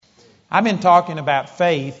I've been talking about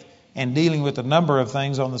faith and dealing with a number of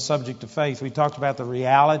things on the subject of faith. We talked about the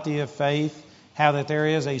reality of faith, how that there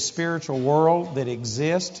is a spiritual world that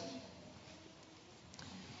exists.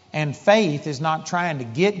 And faith is not trying to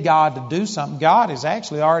get God to do something. God has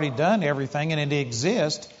actually already done everything, and it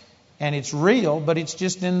exists, and it's real, but it's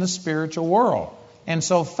just in the spiritual world. And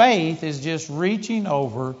so faith is just reaching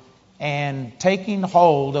over and taking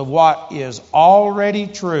hold of what is already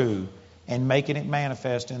true and making it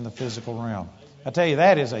manifest in the physical realm. I tell you,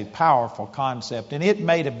 that is a powerful concept, and it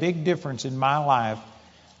made a big difference in my life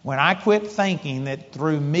when I quit thinking that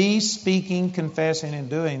through me speaking, confessing, and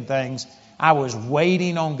doing things, I was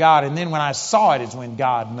waiting on God. And then when I saw it is when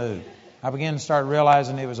God moved. I began to start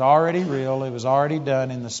realizing it was already real, it was already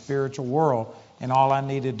done in the spiritual world, and all I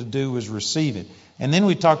needed to do was receive it. And then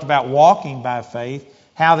we talked about walking by faith,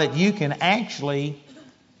 how that you can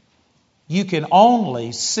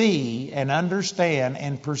only see and understand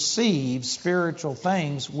and perceive spiritual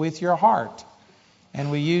things with your heart.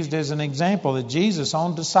 And we used as an example that Jesus'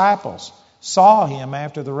 own disciples saw him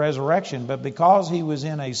after the resurrection, but because he was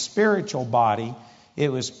in a spiritual body,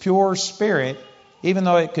 it was pure spirit, even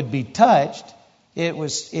though it could be touched,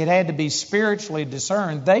 it had to be spiritually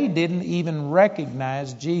discerned. They didn't even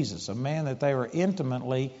recognize Jesus, a man that they were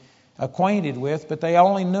intimately acquainted with, but they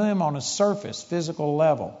only knew him on a surface, physical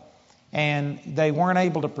level. And they weren't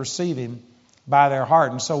able to perceive him by their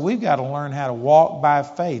heart. And so we've got to learn how to walk by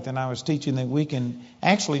faith. And I was teaching that we can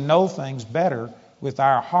actually know things better with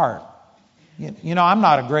our heart. You know, I'm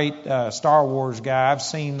not a great Star Wars guy. I've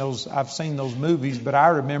seen those movies, but I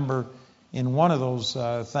remember in one of those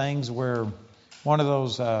things where one of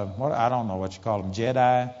those I don't know what you call them,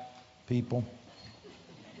 Jedi people.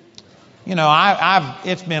 You know,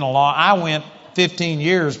 it's been a long. I went 15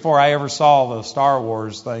 years before I ever saw the Star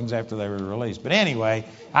Wars things after they were released. But anyway,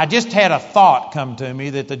 I just had a thought come to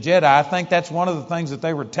me that the Jedi, I think that's one of the things that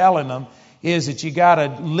they were telling them, is that you got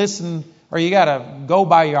to listen or you got to go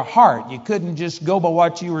by your heart. You couldn't just go by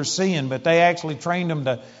what you were seeing, but they actually trained them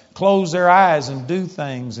to close their eyes and do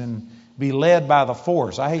things and be led by the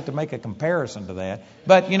Force. I hate to make a comparison to that,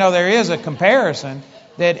 but you know, there is a comparison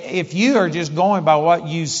that if you are just going by what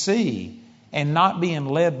you see and not being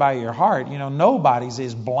led by your heart, you know, nobody's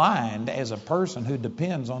as blind as a person who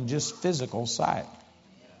depends on just physical sight.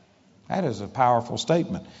 That is a powerful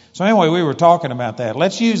statement. So anyway, we were talking about that.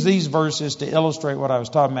 Let's use these verses to illustrate what I was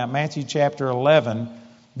talking about. Matthew chapter 11.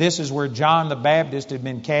 This is where John the Baptist had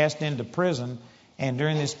been cast into prison. And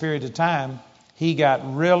during this period of time, he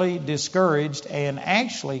got really discouraged and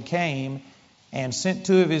actually came and sent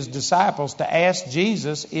two of his disciples to ask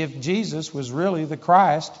Jesus if Jesus was really the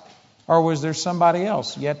Christ or was there somebody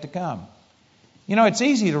else yet to come. You know, it's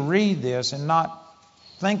easy to read this and not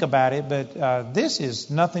think about it, but this is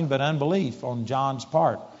nothing but unbelief on John's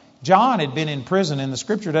part. John had been in prison, and the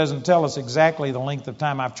Scripture doesn't tell us exactly the length of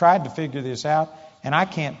time. I've tried to figure this out, and I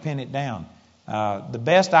can't pin it down. The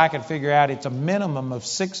best I could figure out, it's a minimum of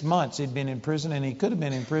 6 months he'd been in prison, and he could have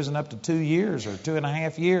been in prison up to 2 years or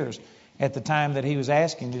 2.5 years at the time that he was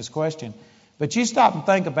asking this question. But you stop and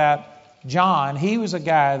think about John. He was a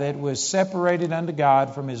guy that was separated unto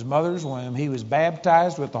God from his mother's womb. He was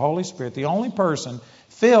baptized with the Holy Spirit, the only person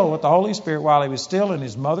filled with the Holy Spirit while he was still in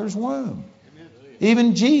his mother's womb.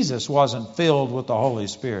 Even Jesus wasn't filled with the Holy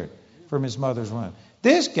Spirit from his mother's womb.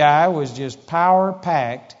 This guy was just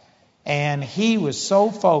power-packed, and he was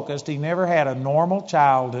so focused. He never had a normal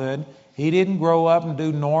childhood. He didn't grow up and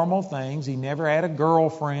do normal things. He never had a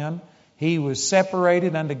girlfriend. He was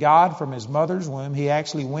separated unto God from his mother's womb. He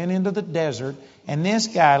actually went into the desert, and this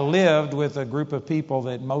guy lived with a group of people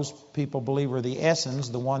that most people believe were the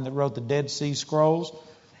Essenes, the one that wrote the Dead Sea Scrolls,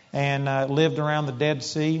 and lived around the Dead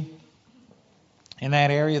Sea in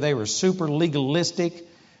that area. They were super legalistic.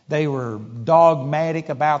 They were dogmatic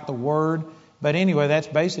about the Word. But anyway, that's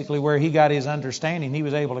basically where he got his understanding. He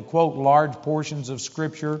was able to quote large portions of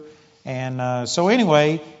Scripture. And so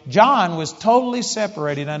anyway, John was totally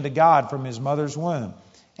separated unto God from his mother's womb.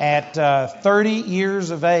 At 30 years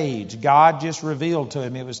of age, God just revealed to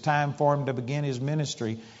him it was time for him to begin his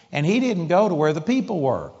ministry. And he didn't go to where the people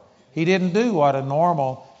were. He didn't do what a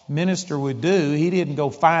normal minister would do. He didn't go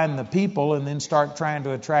find the people and then start trying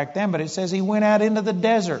to attract them. But it says he went out into the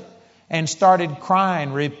desert and started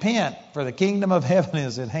crying, "Repent, for the kingdom of heaven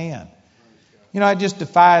is at hand." You know, it just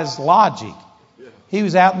defies logic. He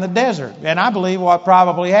was out in the desert. And I believe what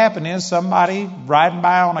probably happened is somebody riding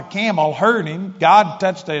by on a camel heard him. God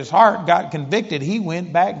touched his heart, got convicted. He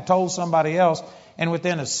went back and told somebody else. And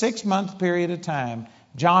within a 6-month period of time,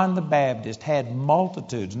 John the Baptist had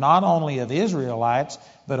multitudes, not only of Israelites,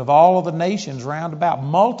 but of all of the nations round about.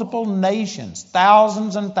 Multiple nations,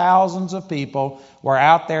 thousands and thousands of people were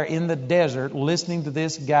out there in the desert listening to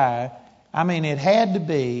this guy. I mean, it had to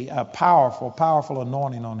be a powerful, powerful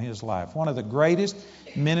anointing on his life. One of the greatest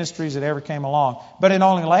ministries that ever came along. But it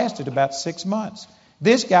only lasted about 6 months.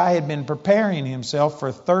 This guy had been preparing himself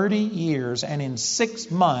for 30 years and in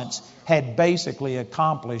 6 months had basically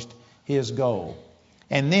accomplished his goal.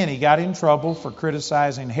 And then he got in trouble for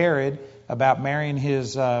criticizing Herod about marrying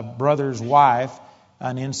his brother's wife,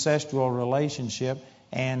 an incestual relationship.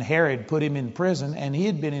 And Herod put him in prison, and he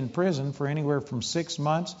had been in prison for anywhere from 6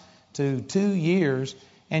 months to 2 years.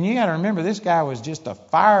 And you got to remember, this guy was just a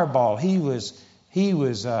fireball. He was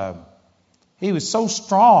so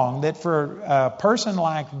strong that for a person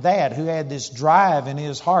like that who had this drive in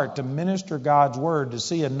his heart to minister God's word, to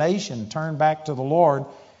see a nation turn back to the Lord,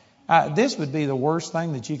 this would be the worst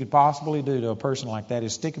thing that you could possibly do to a person like that,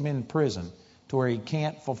 is stick him in prison to where he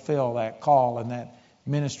can't fulfill that call and that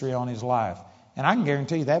ministry on his life. And I can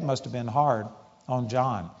guarantee you that must have been hard on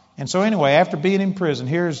John. And so anyway, after being in prison,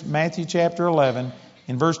 here's Matthew chapter 11.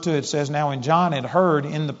 In verse 2 it says, "Now when John had heard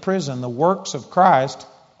in the prison the works of Christ,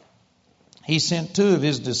 he sent 2 of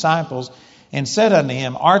his disciples and said unto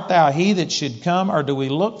him, Art thou he that should come, or do we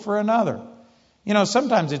look for another?" You know,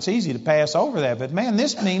 sometimes it's easy to pass over that, but man,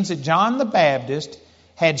 this means that John the Baptist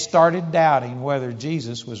had started doubting whether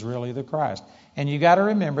Jesus was really the Christ. And you got to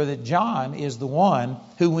remember that John is the one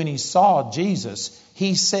who, when he saw Jesus,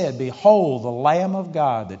 he said, "Behold, the Lamb of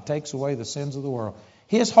God that takes away the sins of the world."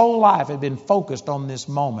 His whole life had been focused on this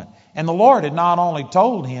moment. And the Lord had not only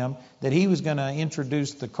told him that he was going to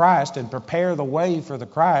introduce the Christ and prepare the way for the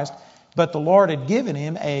Christ, but the Lord had given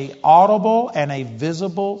him an audible and a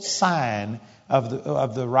visible sign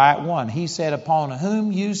of the right one. He said, "Upon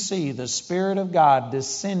whom you see the Spirit of God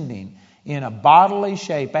descending in a bodily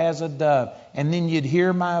shape as a dove." And then you'd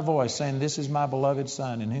hear my voice saying, "This is my beloved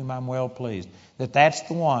Son in whom I'm well pleased." That's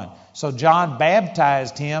the one. So John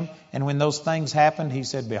baptized him, and when those things happened, he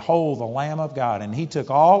said, "Behold, the Lamb of God." And he took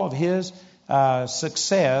all of his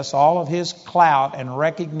success, all of his clout and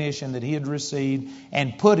recognition that he had received,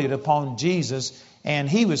 and put it upon Jesus. And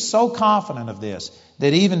he was so confident of this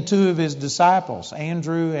that even 2 of his disciples,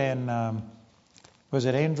 Andrew and, was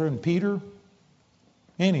it Andrew and Peter?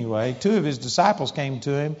 Anyway, 2 of his disciples came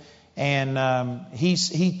to him, and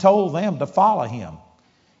he told them to follow him.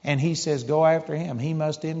 And he says, "Go after him. He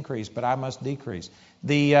must increase, but I must decrease."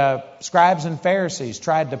 The scribes and Pharisees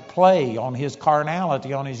tried to play on his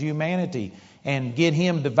carnality, on his humanity, and get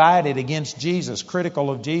him divided against Jesus, critical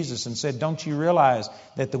of Jesus, and said, "Don't you realize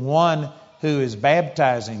that the one who is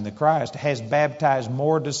baptizing the Christ has baptized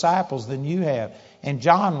more disciples than you have?" And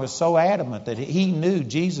John was so adamant that he knew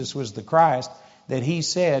Jesus was the Christ that he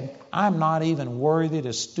said, "I'm not even worthy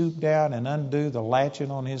to stoop down and undo the latchet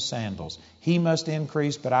on his sandals. He must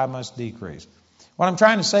increase, but I must decrease." What I'm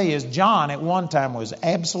trying to say is John at one time was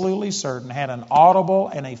absolutely certain, had an audible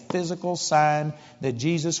and a physical sign that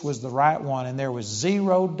Jesus was the right one, and there was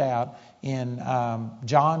zero doubt in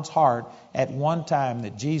John's heart at one time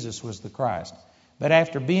that Jesus was the Christ. But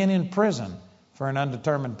after being in prison for an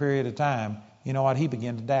undetermined period of time, you know what? He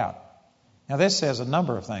began to doubt. Now this says a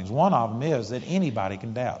number of things. One of them is that anybody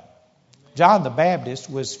can doubt. John the Baptist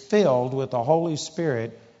was filled with the Holy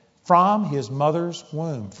Spirit from his mother's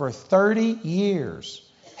womb. For 30 years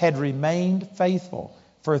had remained faithful.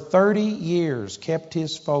 For 30 years kept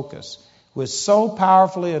his focus. Was so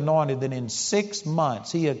powerfully anointed that in 6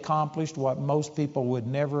 months he accomplished what most people would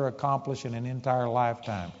never accomplish in an entire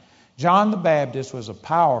lifetime. John the Baptist was a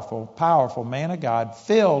powerful, powerful man of God,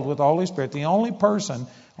 filled with the Holy Spirit. The only person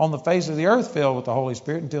on the face of the earth filled with the Holy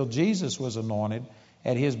Spirit until Jesus was anointed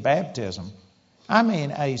at his baptism. I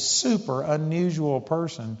mean, a super unusual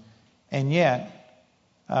person. And yet,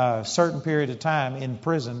 a certain period of time in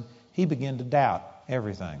prison, he began to doubt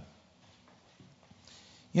everything.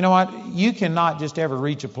 You know what? You cannot just ever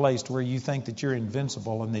reach a place to where you think that you're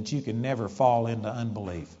invincible and that you can never fall into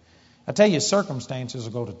unbelief. I tell you, circumstances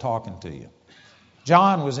will go to talking to you.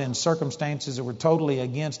 John was in circumstances that were totally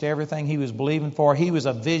against everything he was believing for. He was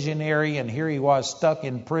a visionary, and here he was stuck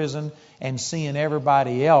in prison and seeing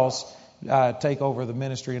everybody else take over the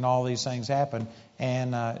ministry and all these things happen.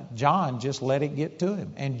 And John just let it get to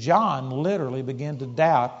him. And John literally began to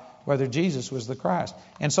doubt whether Jesus was the Christ.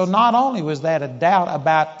 And so not only was that a doubt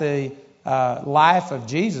about the life of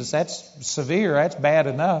Jesus, that's severe, that's bad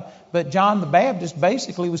enough, but John the Baptist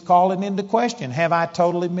basically was calling into question, have I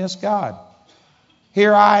totally missed God?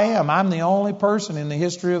 Here I am. I'm the only person in the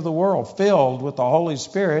history of the world filled with the Holy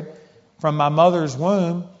Spirit from my mother's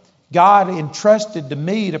womb. God entrusted to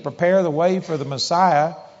me to prepare the way for the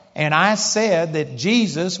Messiah. And I said that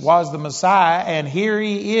Jesus was the Messiah. And here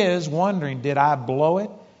he is wondering, did I blow it?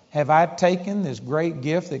 Have I taken this great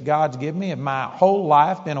gift that God's given me? Have my whole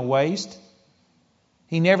life been a waste?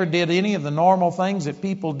 He never did any of the normal things that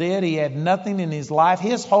people did. He had nothing in his life.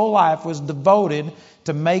 His whole life was devoted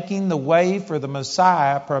to making the way for the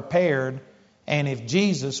Messiah prepared. And if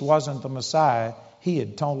Jesus wasn't the Messiah, he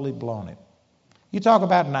had totally blown it. You talk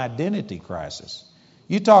about an identity crisis.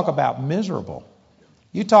 You talk about miserable.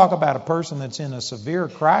 You talk about a person that's in a severe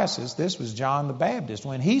crisis. This was John the Baptist.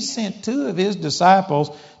 When he sent 2 of his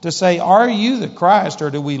disciples to say, are you the Christ, or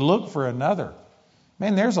do we look for another?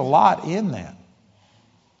 Man, there's a lot in that.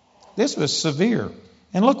 This was severe.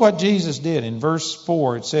 And look what Jesus did. In verse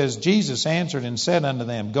 4, it says, Jesus answered and said unto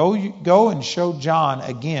them, Go and show John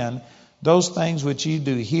again those things which you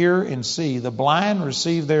do hear and see. The blind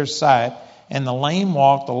receive their sight, and the lame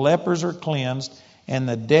walk, the lepers are cleansed, and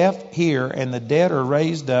the deaf hear, and the dead are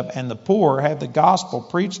raised up, and the poor have the gospel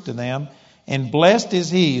preached to them. And blessed is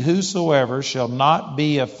he whosoever shall not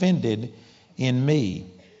be offended in me.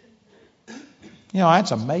 You know,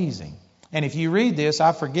 that's amazing. And if you read this,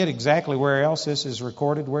 I forget exactly where else this is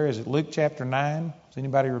recorded. Where is it? Luke chapter 9? Does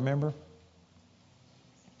anybody remember?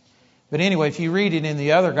 But anyway, if you read it in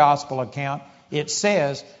the other gospel account, it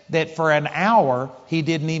says that for an hour he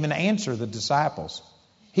didn't even answer the disciples.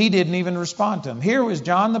 He didn't even respond to them. Here was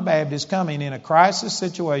John the Baptist coming in a crisis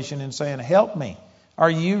situation and saying, help me. Are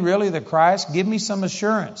you really the Christ? Give me some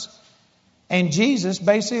assurance. And Jesus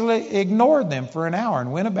basically ignored them for an hour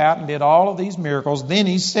and went about and did all of these miracles. Then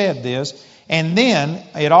he said this. And then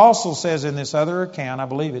it also says in this other account, I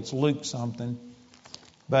believe it's Luke something,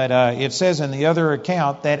 but it says in the other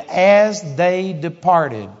account that as they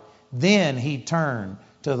departed, then he turned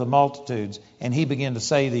to the multitudes and he began to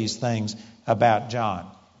say these things about John.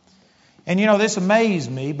 And you know, this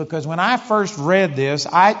amazed me because when I first read this,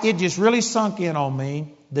 it just really sunk in on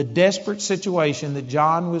me the desperate situation that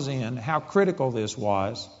John was in, how critical this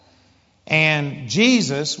was. And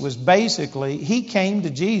Jesus was basically, he came to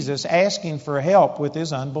Jesus asking for help with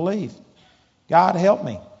his unbelief. God, help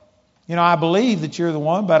me. You know, I believe that you're the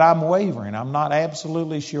one, but I'm wavering. I'm not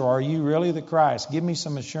absolutely sure. Are you really the Christ? Give me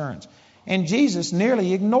some assurance. And Jesus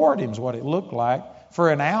nearly ignored him, is what it looked like, for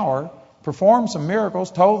an hour. Performed some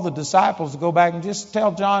miracles, told the disciples to go back and just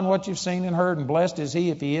tell John what you've seen and heard, and blessed is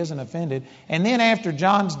he if he isn't offended. And then after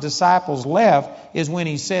John's disciples left is when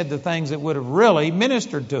he said the things that would have really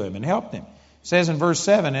ministered to him and helped him. It says in verse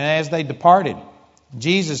 7, and as they departed,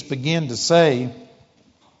 Jesus began to say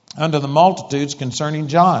unto the multitudes concerning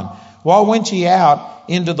John, why went ye out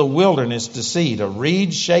into the wilderness to see, to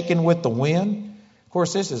reed shaken with the wind? Of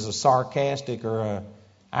course, this is a sarcastic or a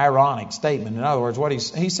ironic statement. In other words, what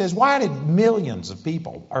he says, why did millions of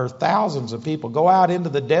people or thousands of people go out into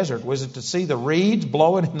the desert? Was it to see the reeds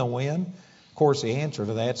blowing in the wind? Of course, the answer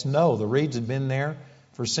to that's no. The reeds had been there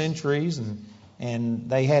for centuries and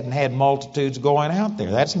they hadn't had multitudes going out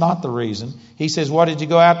there. That's not the reason. He says, what did you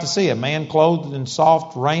go out to see? A man clothed in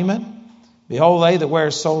soft raiment? Behold, they that wear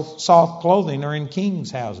soft clothing are in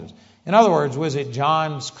kings' houses. In other words, was it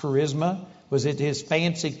John's charisma? Was it his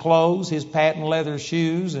fancy clothes, his patent leather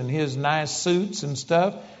shoes, and his nice suits and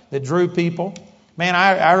stuff that drew people? Man,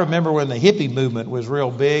 I remember when the hippie movement was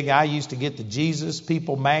real big. I used to get the Jesus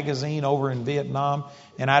People magazine over in Vietnam,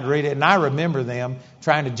 and I'd read it. And I remember them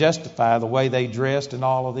trying to justify the way they dressed and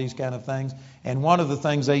all of these kind of things. And one of the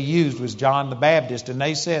things they used was John the Baptist, and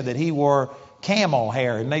they said that he wore camel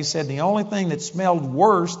hair. And they said the only thing that smelled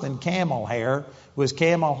worse than camel hair was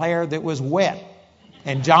camel hair that was wet.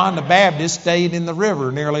 And John the Baptist stayed in the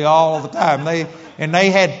river nearly all the time. They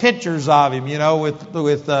had pictures of him, you know,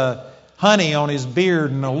 with honey on his beard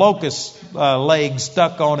and a locust leg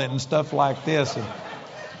stuck on it and stuff like this.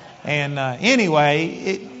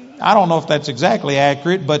 Anyway, I don't know if that's exactly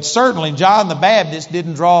accurate, but certainly John the Baptist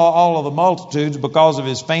didn't draw all of the multitudes because of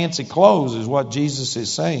his fancy clothes, is what Jesus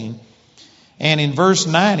is saying. And in verse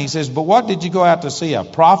 9 he says, but what did you go out to see? A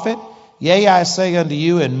prophet? Yea, I say unto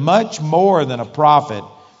you, and much more than a prophet.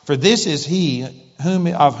 For this is he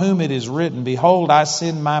of whom it is written, behold, I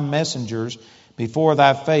send my messengers before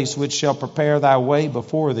thy face, which shall prepare thy way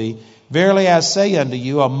before thee. Verily I say unto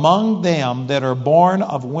you, among them that are born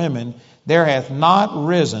of women, there hath not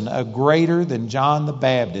risen a greater than John the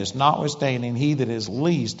Baptist. Notwithstanding, he that is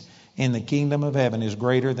least in the kingdom of heaven is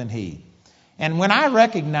greater than he. And when I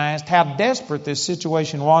recognized how desperate this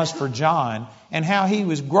situation was for John and how he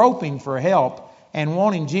was groping for help and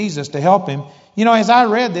wanting Jesus to help him, you know, as I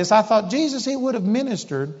read this, I thought, Jesus, he would have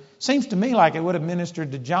ministered, seems to me like it would have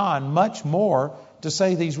ministered to John much more to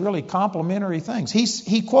say these really complimentary things.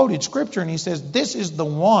 He quoted Scripture and he says, this is the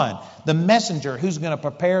one, the messenger who's going to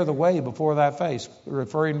prepare the way before thy face,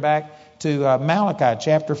 referring back to Malachi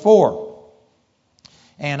chapter 4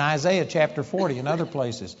 and Isaiah chapter 40 and other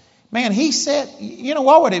places. Man, he said, you know,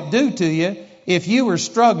 what would it do to you if you were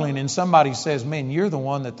struggling and somebody says, man, you're the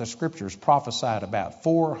one that the Scriptures prophesied about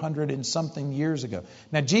 400 and something years ago.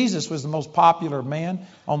 Now, Jesus was the most popular man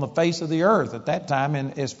on the face of the earth at that time,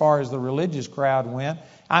 and as far as the religious crowd went,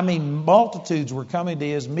 I mean, multitudes were coming to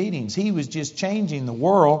his meetings. He was just changing the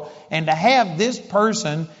world. And to have this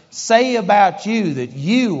person say about you that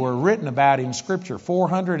you were written about in Scripture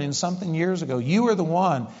 400 and something years ago, you are the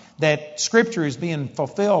one that Scripture is being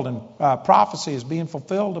fulfilled and prophecy is being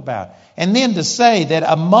fulfilled about. And then to say that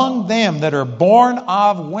among them that are born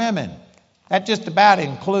of women, that just about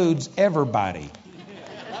includes everybody.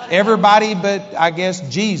 Everybody but, I guess,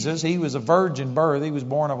 Jesus. He was a virgin birth. He was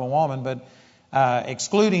born of a woman, but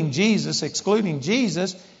excluding Jesus,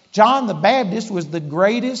 John the Baptist was the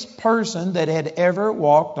greatest person that had ever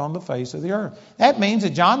walked on the face of the earth. That means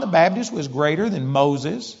that John the Baptist was greater than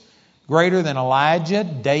Moses, greater than Elijah,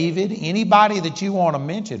 David, anybody that you want to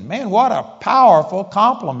mention. Man, what a powerful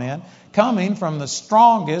compliment coming from the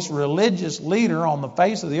strongest religious leader on the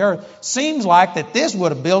face of the earth. Seems like that this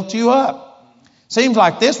would have built you up. Seems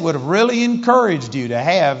like this would have really encouraged you to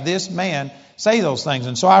have this man say those things.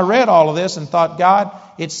 And so I read all of this and thought, God,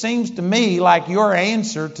 it seems to me like your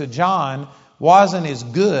answer to John wasn't as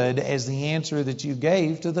good as the answer that you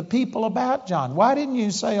gave to the people about John. Why didn't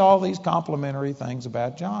you say all these complimentary things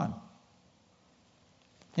about John?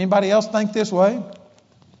 Anybody else think this way?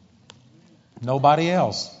 Nobody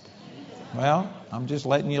else. Well, I'm just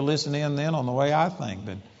letting you listen in then on the way I think.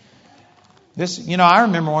 But this, you know, I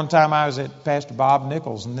remember one time I was at Pastor Bob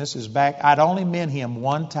Nichols, and this is back, I'd only met him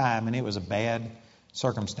one time, and it was a bad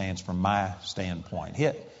circumstance from my standpoint.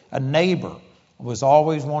 A neighbor was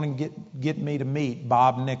always wanting to get me to meet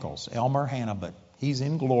Bob Nichols, Elmer Hannibut. He's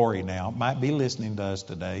in glory now, might be listening to us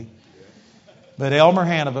today. But Elmer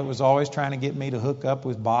Hannibut was always trying to get me to hook up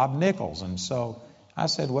with Bob Nichols, and so I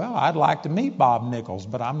said, well, I'd like to meet Bob Nichols,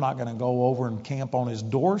 but I'm not going to go over and camp on his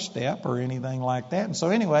doorstep or anything like that. And so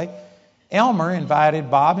anyway, Elmer invited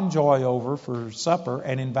Bob and Joy over for supper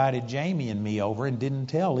and invited Jamie and me over and didn't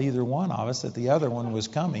tell either one of us that the other one was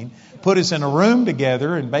coming. Put us in a room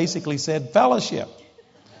together and basically said fellowship.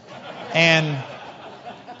 And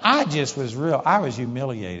I was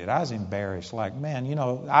humiliated. I was embarrassed. Like, man, you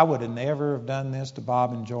know, I would have never have done this to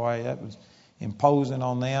Bob and Joy. That was imposing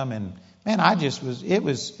on them. And man,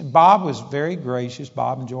 Bob was very gracious.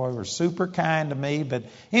 Bob and Joy were super kind to me. But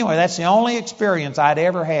anyway, that's the only experience I'd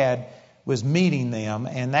ever had was meeting them,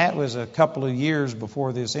 and that was a couple of years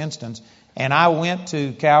before this instance. And I went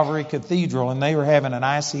to Calvary Cathedral, and they were having an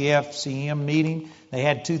ICF-CM meeting. They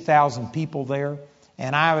had 2,000 people there,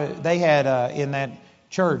 and they had in that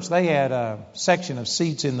church, they had a section of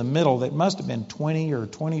seats in the middle that must have been 20 or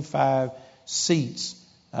 25 seats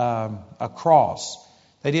across.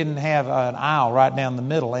 They didn't have an aisle right down the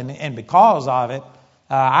middle, and because of it,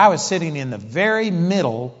 I was sitting in the very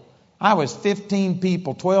middle. I was 15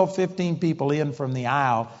 people in from the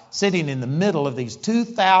aisle, sitting in the middle of these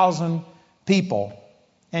 2,000 people.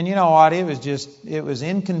 And you know what? It was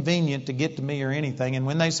inconvenient to get to me or anything. And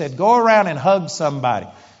when they said, go around and hug somebody,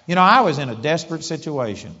 you know, I was in a desperate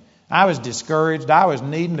situation. I was discouraged. I was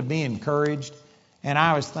needing to be encouraged. And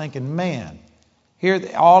I was thinking, man, here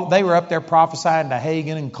they were up there prophesying to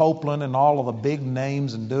Hagin and Copeland and all of the big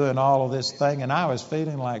names and doing all of this thing. And I was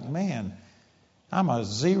feeling like, man, I'm a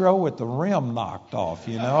zero with the rim knocked off,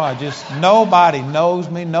 you know. Nobody knows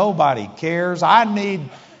me. Nobody cares. I need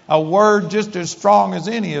a word just as strong as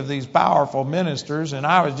any of these powerful ministers. And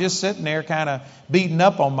I was just sitting there kind of beating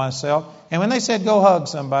up on myself. And when they said, go hug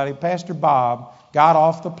somebody, Pastor Bob got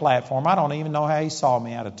off the platform. I don't even know how he saw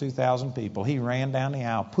me out of 2,000 people. He ran down the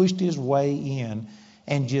aisle, pushed his way in,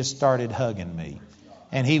 and just started hugging me.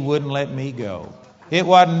 And he wouldn't let me go. It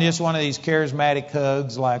wasn't just one of these charismatic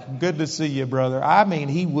hugs like, good to see you, brother. I mean,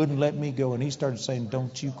 he wouldn't let me go. And he started saying,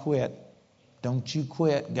 don't you quit. Don't you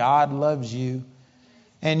quit. God loves you.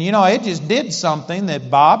 And, you know, it just did something that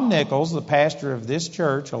Bob Nichols, the pastor of this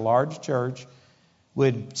church, a large church,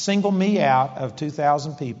 would single me out of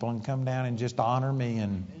 2,000 people and come down and just honor me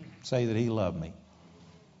and say that he loved me.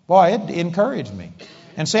 Boy, it encouraged me.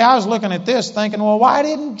 And see, I was looking at this thinking, well, why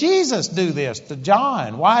didn't Jesus do this to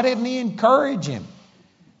John? Why didn't he encourage him?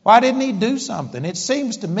 Why didn't he do something? It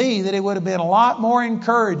seems to me that it would have been a lot more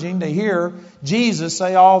encouraging to hear Jesus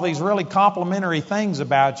say all these really complimentary things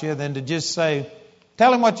about you than to just say,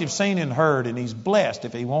 tell him what you've seen and heard, and he's blessed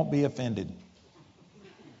if he won't be offended.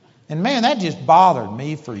 And man, that just bothered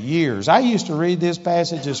me for years. I used to read this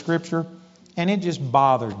passage of Scripture, and it just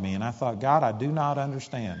bothered me. And I thought, God, I do not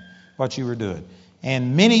understand what you were doing.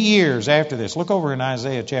 And many years after this, look over in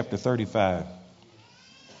Isaiah chapter 35.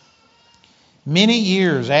 Many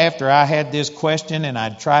years after I had this question and I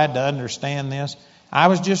tried to understand this, I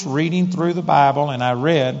was just reading through the Bible, and I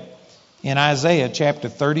read in Isaiah chapter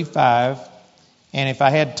 35. And if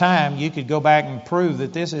I had time, you could go back and prove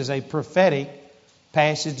that this is a prophetic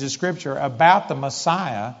passage of Scripture about the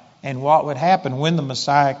Messiah and what would happen when the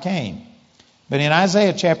Messiah came. But in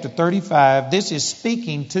Isaiah chapter 35, this is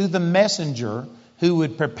speaking to the messenger who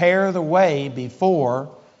would prepare the way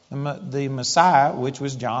before the Messiah, which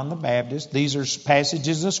was John the Baptist. These are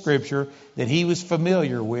passages of Scripture that he was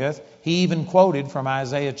familiar with. He even quoted from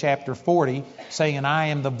Isaiah chapter 40, saying, I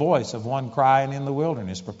am the voice of one crying in the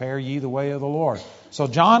wilderness, prepare ye the way of the Lord. So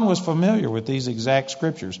John was familiar with these exact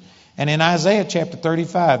Scriptures. And in Isaiah chapter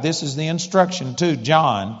 35, this is the instruction to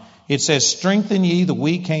John. It says, strengthen ye the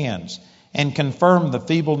weak hands, and confirm the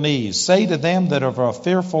feeble knees. Say to them that are of a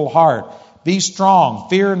fearful heart, be strong,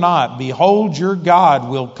 fear not. Behold, your God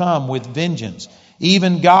will come with vengeance,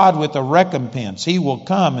 even God with a recompense. He will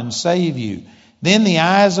come and save you. Then the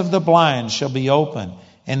eyes of the blind shall be opened,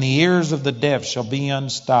 and the ears of the deaf shall be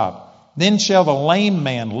unstopped. Then shall the lame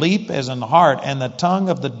man leap as an hart, and the tongue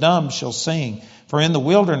of the dumb shall sing. For in the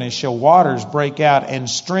wilderness shall waters break out, and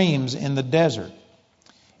streams in the desert.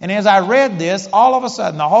 And as I read this, all of a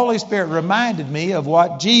sudden the Holy Spirit reminded me of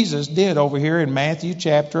what Jesus did over here in Matthew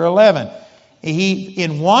chapter 11.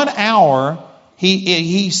 In 1 hour,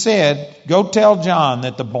 he said, go tell John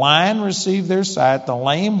that the blind receive their sight, the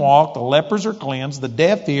lame walk, the lepers are cleansed, the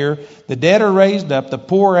deaf hear, the dead are raised up, the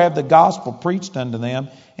poor have the gospel preached unto them,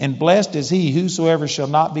 and blessed is he whosoever shall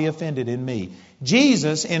not be offended in me.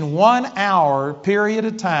 Jesus, in 1 hour period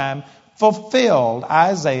of time, fulfilled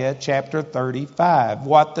Isaiah chapter 35,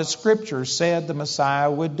 what the Scripture said the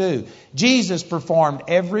Messiah would do. Jesus performed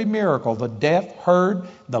every miracle. The deaf heard,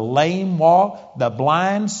 the lame walked, the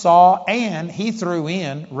blind saw, and he threw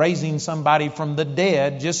in raising somebody from the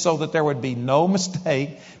dead just so that there would be no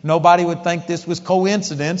mistake. Nobody would think this was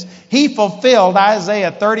coincidence. He fulfilled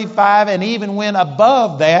Isaiah 35 and even went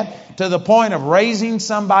above that to the point of raising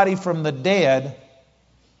somebody from the dead.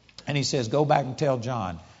 And he says, go back and tell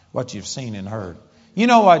John what you've seen and heard. You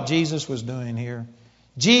know what Jesus was doing here?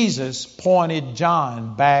 Jesus pointed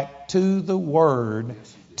John back to the Word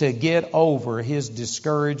to get over his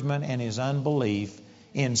discouragement and his unbelief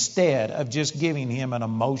instead of just giving him an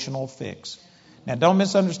emotional fix. Now, don't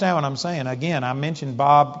misunderstand what I'm saying. Again, I mentioned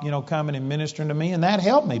Bob, coming and ministering to me, and that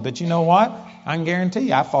helped me. But you know what? I can guarantee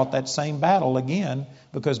you I fought that same battle again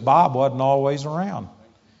because Bob wasn't always around.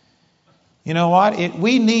 You know what?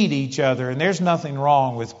 We need each other, and there's nothing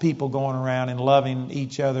wrong with people going around and loving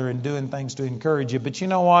each other and doing things to encourage you. But you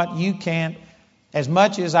know what? You can't, as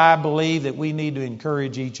much as I believe that we need to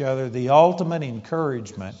encourage each other, the ultimate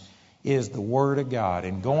encouragement is the Word of God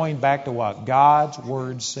and going back to what God's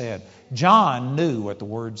Word said. John knew what the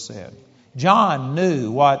Word said. John knew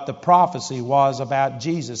what the prophecy was about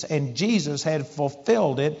Jesus, and Jesus had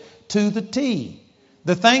fulfilled it to the T.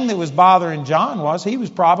 The thing that was bothering John was he was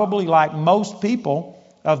probably like most people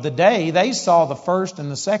of the day. They saw the first and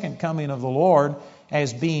the second coming of the Lord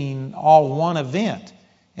as being all one event.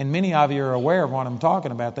 And many of you are aware of what I'm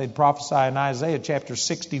talking about. They'd prophesy in Isaiah chapter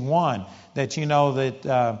 61 that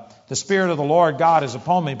the Spirit of the Lord God is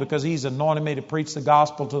upon me because He's anointed me to preach the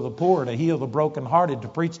gospel to the poor, to heal the brokenhearted, to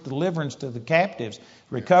preach deliverance to the captives,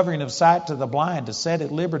 recovering of sight to the blind, to set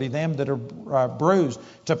at liberty them that are bruised,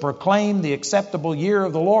 to proclaim the acceptable year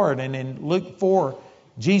of the Lord. And in Luke 4,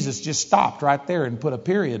 Jesus just stopped right there and put a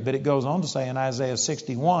period. But it goes on to say in Isaiah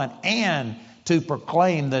 61, and to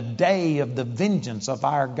proclaim the day of the vengeance of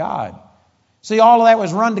our God. See, all of that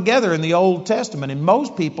was run together in the Old Testament, and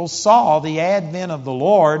most people saw the advent of the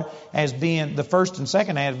Lord as being, the first and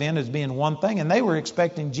second advent as being one thing, and they were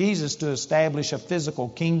expecting Jesus to establish a physical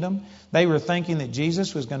kingdom. They were thinking that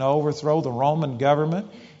Jesus was going to overthrow the Roman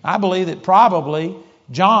government. I believe that probably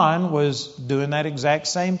John was doing that exact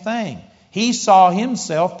same thing. He saw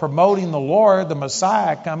himself promoting the Lord, the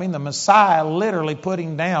Messiah coming, the Messiah literally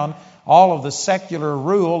putting down all of the secular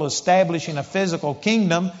rule, establishing a physical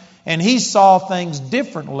kingdom. And he saw things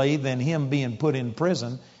differently than him being put in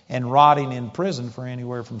prison and rotting in prison for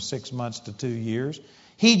anywhere from 6 months to 2 years.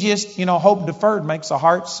 He just, hope deferred makes the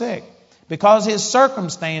heart sick. Because his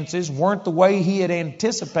circumstances weren't the way he had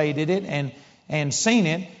anticipated it and seen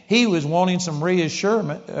it. He was wanting some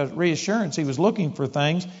reassurance. He was looking for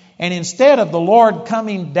things. And instead of the Lord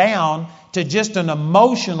coming down to just an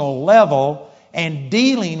emotional level and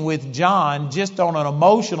dealing with John just on an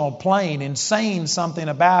emotional plane and saying something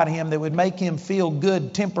about him that would make him feel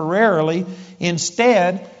good temporarily.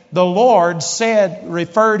 Instead, the Lord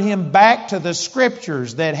referred him back to the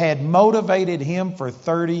Scriptures that had motivated him for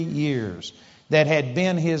 30 years, that had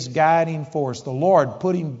been his guiding force. The Lord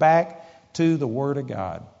put him back to the Word of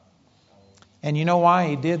God. And you know why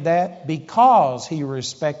He did that? Because He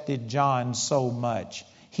respected John so much.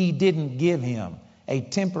 He didn't give him a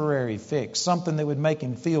temporary fix, something that would make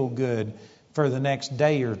him feel good for the next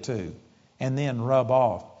day or two and then rub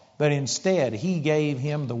off. But instead, He gave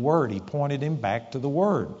him the Word. He pointed him back to the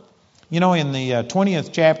Word. You know, in the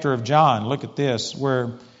 20th chapter of John, look at this,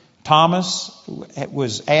 where Thomas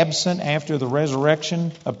was absent after the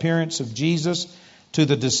resurrection appearance of Jesus to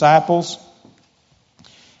the disciples.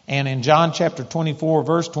 And in John chapter 24,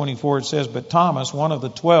 verse 24, it says, "But Thomas, one of the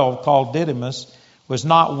 12, called Didymus, was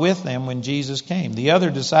not with them when Jesus came. The other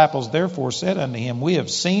disciples therefore said unto him, We have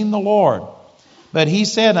seen the Lord. But he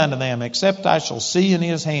said unto them, Except I shall see in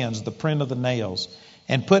his hands the print of the nails,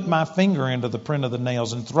 and put my finger into the print of the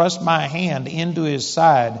nails, and thrust my hand into his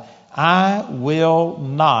side, I will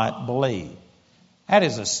not believe." That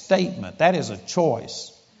is a statement. That is a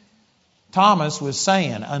choice. Thomas was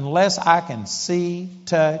saying, unless I can see,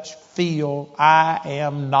 touch, feel, I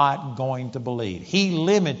am not going to believe. He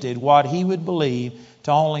limited what he would believe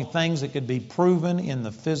to only things that could be proven in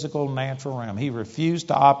the physical, natural realm. He refused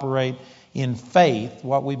to operate in faith,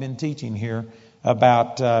 what we've been teaching here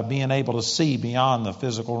about being able to see beyond the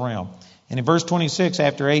physical realm. And in verse 26,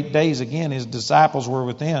 after 8 days, again, his disciples were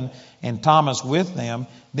within, and Thomas with them.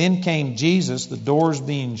 Then came Jesus, the doors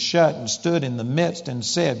being shut, and stood in the midst, and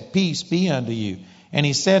said, Peace be unto you. And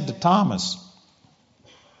he said to Thomas,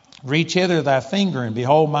 Reach hither thy finger, and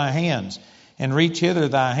behold my hands, and reach hither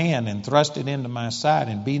thy hand, and thrust it into my side,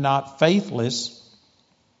 and be not faithless,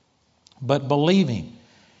 but believing.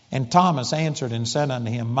 And Thomas answered and said unto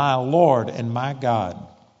him, My Lord and my God.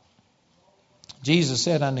 Jesus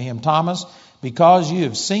said unto him, Thomas, because you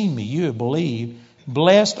have seen me, you have believed.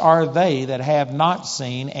 Blessed are they that have not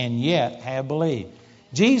seen and yet have believed.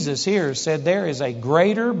 Jesus here said there is a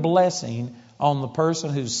greater blessing on the person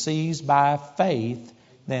who sees by faith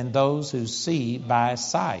than those who see by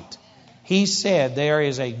sight. He said there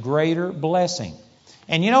is a greater blessing.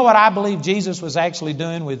 And you know what I believe Jesus was actually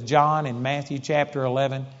doing with John in Matthew chapter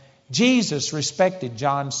 11? Jesus respected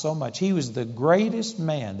John so much. He was the greatest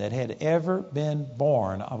man that had ever been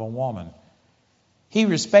born of a woman. He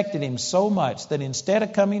respected him so much that instead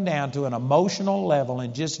of coming down to an emotional level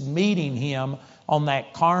and just meeting him on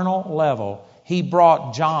that carnal level, he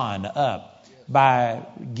brought John up by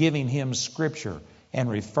giving him Scripture and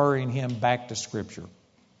referring him back to Scripture.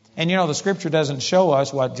 And you know, the Scripture doesn't show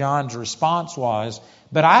us what John's response was,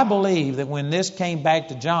 but I believe that when this came back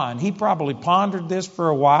to John, he probably pondered this for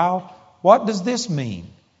a while. What does this mean?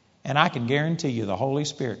 And I can guarantee you the Holy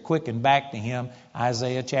Spirit quickened back to him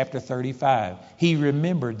Isaiah chapter 35. He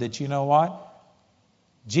remembered that, you know what?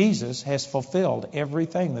 Jesus has fulfilled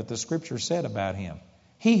everything that the Scripture said about him.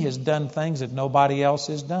 He has done things that nobody else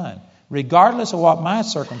has done. Regardless of what my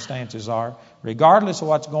circumstances are, regardless of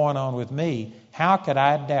what's going on with me, how could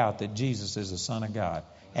I doubt that Jesus is the Son of God?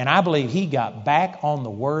 And I believe he got back on the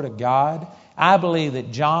Word of God. I believe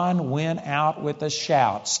that John went out with a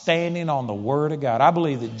shout, standing on the Word of God. I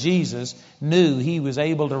believe that Jesus knew he was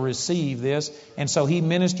able to receive this, and so he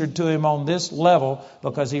ministered to him on this level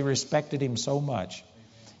because he respected him so much.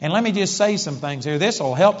 And let me just say some things here. This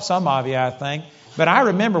will help some of you, I think. But I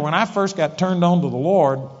remember when I first got turned on to the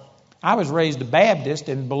Lord, I was raised a Baptist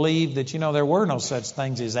and believed that, there were no such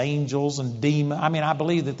things as angels and demons. I mean, I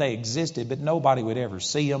believed that they existed, but nobody would ever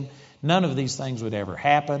see them. None of these things would ever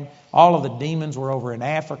happen. All of the demons were over in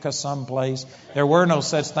Africa someplace. There were no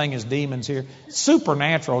such thing as demons here.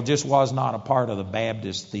 Supernatural just was not a part of the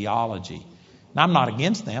Baptist theology. Now, I'm not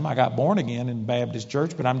against them. I got born again in Baptist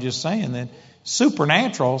church, but I'm just saying that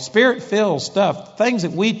supernatural, spirit-filled stuff, things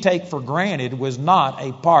that we take for granted, was not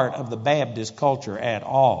a part of the Baptist culture at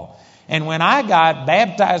all. And when I got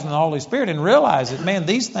baptized in the Holy Spirit and realized that, man,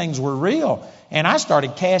 these things were real, and I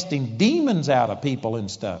started casting demons out of people and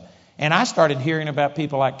stuff. And I started hearing about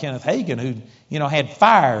people like Kenneth Hagin who, had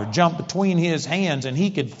fire jump between his hands, and he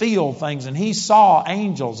could feel things, and he saw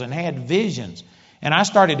angels and had visions. And I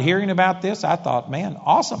started hearing about this. I thought, man,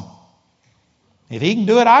 awesome. If he can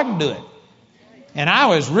do it, I can do it. And I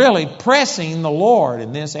was really pressing the Lord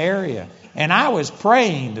in this area. And I was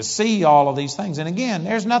praying to see all of these things. And again,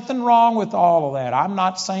 there's nothing wrong with all of that. I'm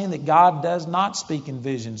not saying that God does not speak in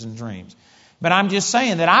visions and dreams. But I'm just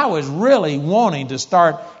saying that I was really wanting to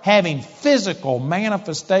start having physical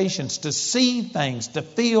manifestations, to see things, to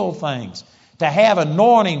feel things, to have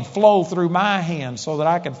anointing flow through my hands so that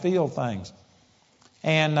I could feel things.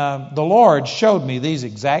 And the Lord showed me these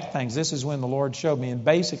exact things. This is when the Lord showed me and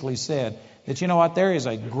basically said that, you know what, there is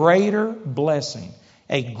a greater blessing,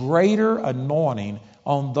 a greater anointing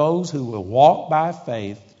on those who will walk by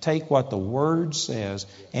faith, take what the Word says,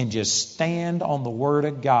 and just stand on the Word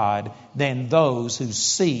of God than those who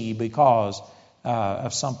see because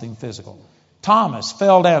of something physical. Thomas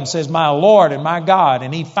fell down and says, "My Lord and my God."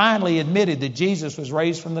 And he finally admitted that Jesus was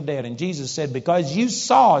raised from the dead. And Jesus said, "Because you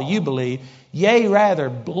saw, you believe. Yea, rather,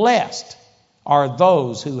 blessed are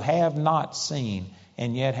those who have not seen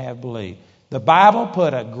and yet have believed." The Bible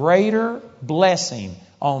put a greater blessing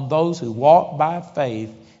on those who walk by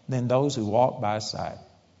faith than those who walk by sight.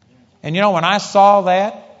 And you know, when I saw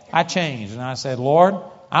that, I changed. And I said, "Lord,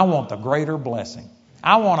 I want the greater blessing.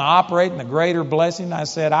 I want to operate in the greater blessing." I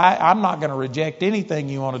said, I'm not going to reject anything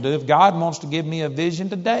you want to do. If God wants to give me a vision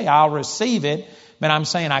today, I'll receive it. But I'm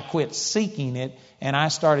saying I quit seeking it, and I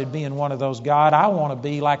started being one of those, God, I want to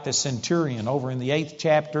be like the centurion over in the 8th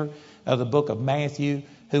chapter of the book of Matthew,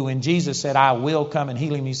 who when Jesus said, "I will come and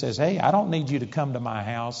heal him," he says, "Hey, I don't need you to come to my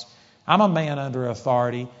house. I'm a man under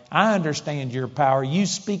authority. I understand your power. You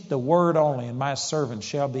speak the word only, and my servant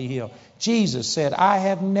shall be healed." Jesus said, "I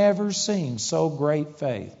have never seen so great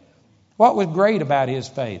faith." What was great about his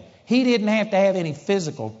faith? He didn't have to have any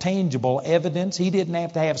physical, tangible evidence. He didn't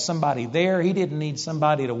have to have somebody there. He didn't need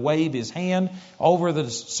somebody to wave his hand over the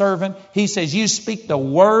servant. He says, "You speak the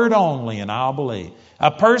word only, and I'll believe."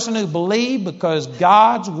 A person who believed because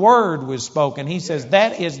God's word was spoken, he says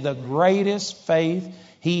that is the greatest faith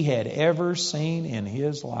he had ever seen in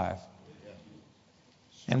his life.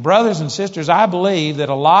 And brothers and sisters, I believe that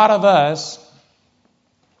a lot of us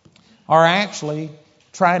are actually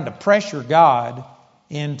trying to pressure God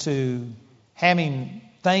into having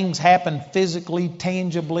things happen physically,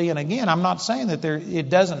 tangibly. And again, I'm not saying that it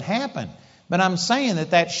doesn't happen, but I'm saying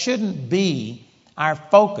that shouldn't be our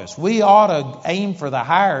focus. We ought to aim for the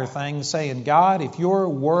higher things, saying, "God, if your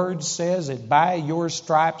word says that by your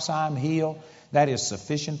stripes I'm healed, that is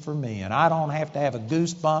sufficient for me. And I don't have to have a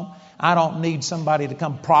goosebump. I don't need somebody to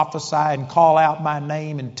come prophesy and call out my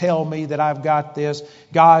name and tell me that I've got this.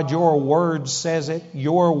 God, your word says it.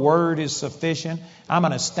 Your word is sufficient. I'm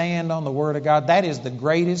going to stand on the word of God." That is the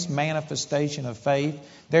greatest manifestation of faith.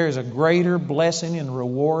 There is a greater blessing and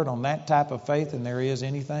reward on that type of faith than there is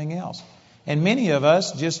anything else. And many of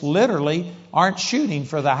us just literally aren't shooting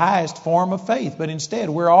for the highest form of faith, but instead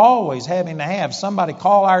we're always having to have somebody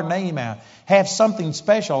call our name out, have something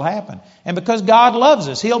special happen. And because God loves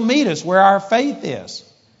us, He'll meet us where our faith is.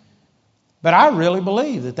 But I really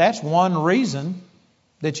believe that that's one reason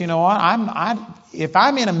that, you know what, if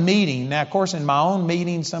I'm in a meeting, now of course in my own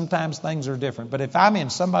meeting sometimes things are different, but if I'm in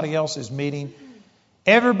somebody else's meeting,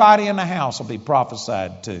 everybody in the house will be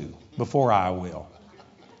prophesied to before I will.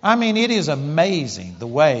 I mean, it is amazing the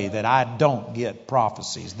way that I don't get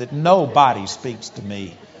prophecies, that nobody speaks to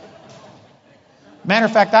me. Matter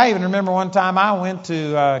of fact, I even remember one time I went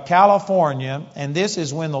to California, and this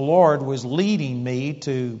is when the Lord was leading me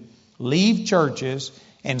to leave churches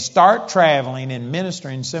and start traveling and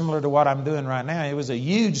ministering similar to what I'm doing right now. It was a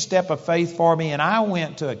huge step of faith for me, and I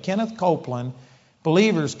went to a Kenneth Copeland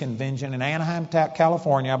Believers Convention in Anaheim,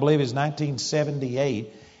 California. I believe it was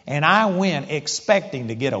 1978. And I went expecting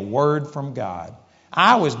to get a word from God.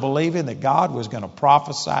 I was believing that God was going to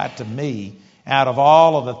prophesy to me out of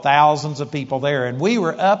all of the thousands of people there. And we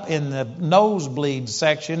were up in the nosebleed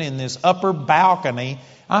section in this upper balcony.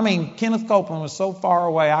 I mean, Kenneth Copeland was so far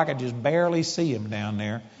away I could just barely see him down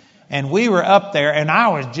there. And we were up there, and I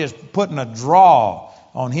was just putting a draw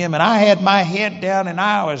on him. And I had my head down, and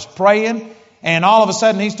I was praying. And all of a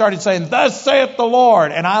sudden he started saying, "Thus saith the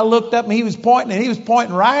Lord." And I looked up and he was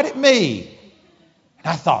pointing right at me. And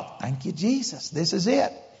I thought, thank you, Jesus. This is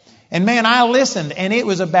it. And man, I listened, and it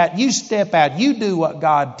was about, you step out, you do what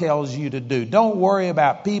God tells you to do. Don't worry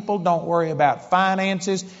about people. Don't worry about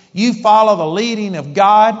finances. You follow the leading of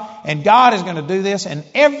God, and God is going to do this. And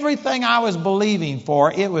everything I was believing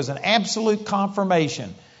for, it was an absolute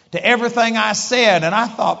confirmation to everything I said. And I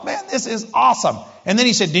thought, man, this is awesome. And then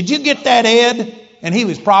he said, "Did you get that, Ed?" And he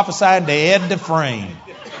was prophesying to Ed Dufresne.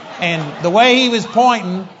 And the way he was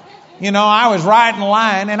pointing, you know, I was right in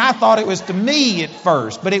line, and I thought it was to me at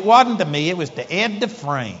first, but it wasn't to me. It was to Ed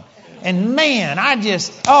Dufresne. And man,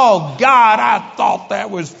 oh God, I thought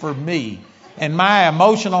that was for me. And my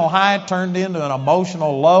emotional high turned into an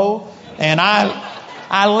emotional low. And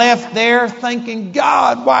I left there thinking,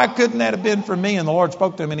 God, why couldn't that have been for me? And the Lord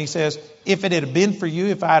spoke to him and He says, "If it had been for you,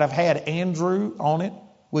 if I'd have had Andrew on it,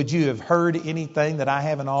 would you have heard anything that I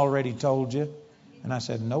haven't already told you?" And I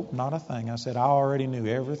said, nope, not a thing. I said, I already knew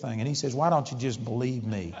everything. And he says, why don't you just believe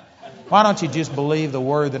me? Why don't you just believe the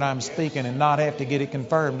word that I'm speaking and not have to get it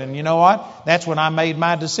confirmed? And you know what? That's when I made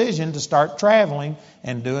my decision to start traveling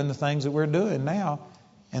and doing the things that we're doing now.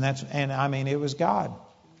 And it was God.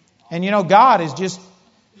 And you know, God has just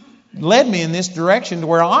led me in this direction to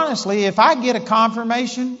where honestly, if I get a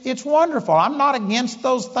confirmation, it's wonderful. I'm not against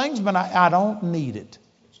those things, but I don't need it.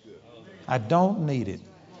 I don't need it.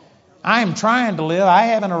 I am trying to live. I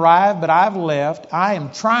haven't arrived, but I've left. I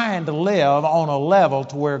am trying to live on a level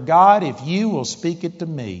to where, God, if you will speak it to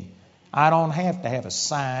me, I don't have to have a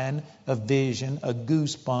sign, a vision, a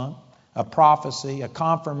goosebump, a prophecy, a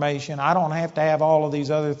confirmation. I don't have to have all of these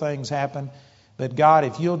other things happen. But God,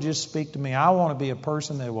 if you'll just speak to me, I want to be a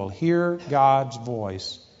person that will hear God's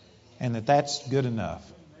voice and that's good enough.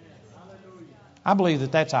 I believe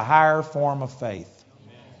that that's a higher form of faith.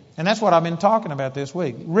 And that's what I've been talking about this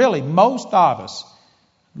week. Really, most of us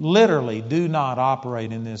literally do not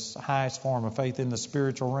operate in this highest form of faith in the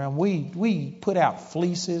spiritual realm. We put out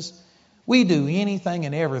fleeces. We do anything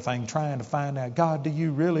and everything trying to find out, God, do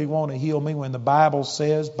you really want to heal me when the Bible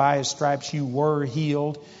says by His stripes you were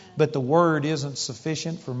healed? But the word isn't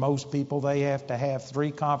sufficient for most people. They have to have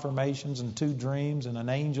 3 confirmations and 2 dreams and an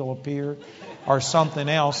angel appear or something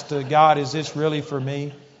else to God, is this really for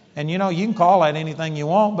me? And you know, you can call that anything you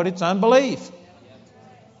want, but it's unbelief.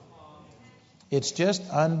 It's just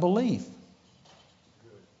unbelief.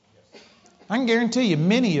 I can guarantee you,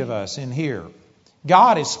 many of us in here,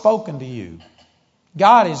 God has spoken to you.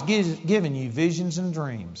 God has given you visions and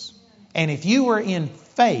dreams. And if you were in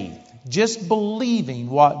faith, just believing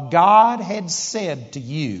what God had said to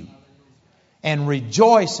you and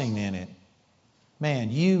rejoicing in it,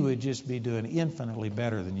 man, you would just be doing infinitely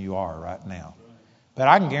better than you are right now. But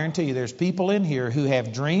I can guarantee you there's people in here who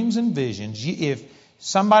have dreams and visions. If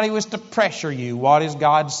somebody was to pressure you, what has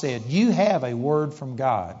God said? You have a word from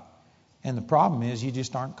God. And the problem is you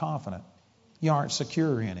just aren't confident. You aren't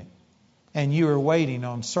secure in it. And you are waiting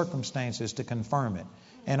on circumstances to confirm it.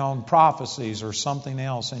 And on prophecies or something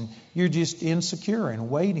else. And you're just insecure and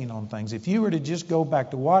waiting on things. If you were to just go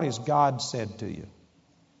back to what has God said to you?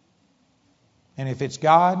 And if it's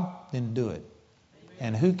God, then do it.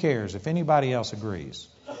 And who cares if anybody else agrees?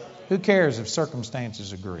 Who cares if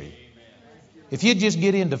circumstances agree? If you just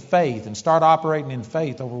get into faith and start operating in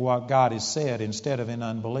faith over what God has said instead of in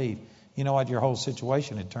unbelief, you know what? Your whole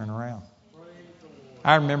situation would turn around.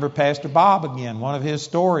 I remember Pastor Bob again, one of his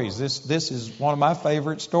stories. This is one of my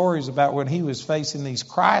favorite stories about when he was facing these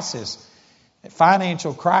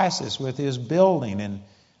financial crisis with his building.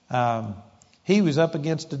 And he was up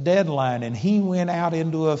against a deadline, and he went out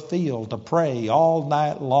into a field to pray all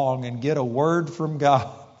night long and get a word from God.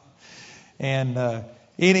 And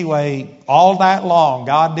anyway, all night long,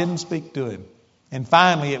 God didn't speak to him. And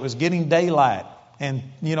finally, it was getting daylight. And,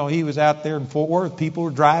 you know, he was out there in Fort Worth. People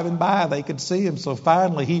were driving by. They could see him. So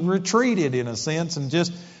finally, he retreated in a sense and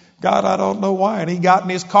just, God, I don't know why. And he got in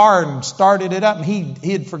his car and started it up. And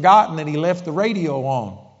he had forgotten that he left the radio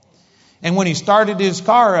on. And when he started his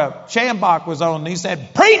car up, Shambach was on. And he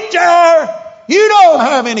said, "Preacher, you don't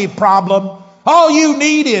have any problem. All you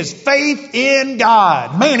need is faith in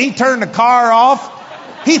God." Man, he turned the car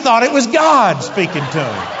off. He thought it was God speaking to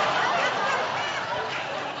him.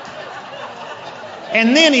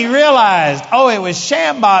 And then he realized, it was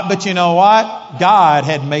Shambach, but you know what? God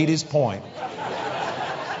had made his point.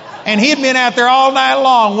 And he'd been out there all night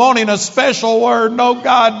long wanting a special word. No,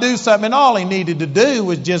 God, do something. And all he needed to do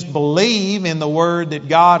was just believe in the word that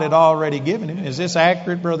God had already given him. Is this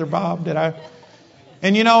accurate, Brother Bob?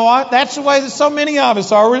 And you know what? That's the way that so many of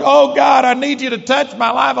us are. Oh, God, I need you to touch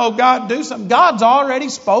my life. Oh, God, do something. God's already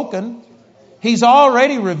spoken. He's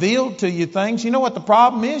already revealed to you things. You know what the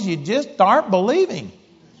problem is? You just aren't believing.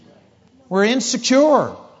 We're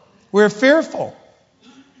insecure. We're fearful.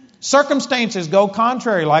 Circumstances go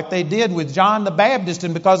contrary like they did with John the Baptist,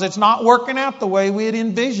 and because it's not working out the way we had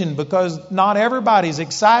envisioned, because not everybody's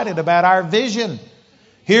excited about our vision.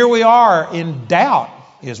 Here we are in doubt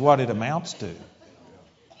is what it amounts to.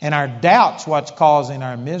 And our doubt's what's causing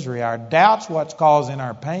our misery. Our doubt's what's causing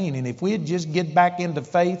our pain. And if we'd just get back into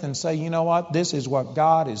faith and say, you know what, this is what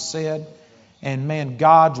God has said. And man,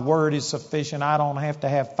 God's word is sufficient. I don't have to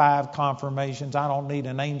have 5 confirmations. I don't need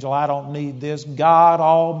an angel. I don't need this. God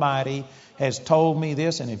Almighty has told me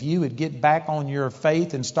this. And if you would get back on your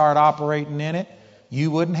faith and start operating in it, you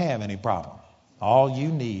wouldn't have any problem. All you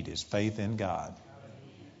need is faith in God.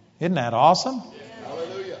 Isn't that awesome?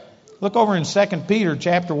 Hallelujah. Look over in 2 Peter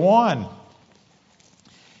chapter 1.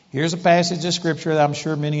 Here's a passage of Scripture that I'm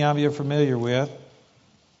sure many of you are familiar with.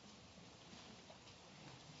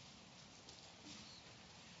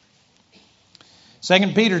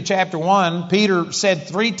 2 Peter chapter 1, Peter said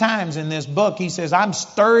 3 times in this book, he says, I'm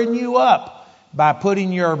stirring you up by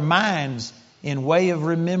putting your minds in way of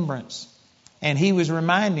remembrance. And he was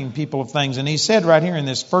reminding people of things. And he said right here in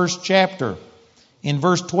this first chapter, in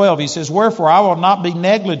verse 12, he says, Wherefore I will not be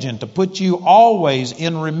negligent to put you always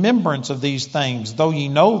in remembrance of these things, though ye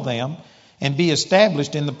know them, and be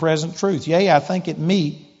established in the present truth. Yea, I think it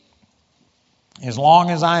meet, as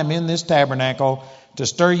long as I am in this tabernacle, to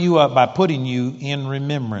stir you up by putting you in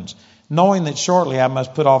remembrance, knowing that shortly I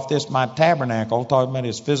must put off this my tabernacle, talking about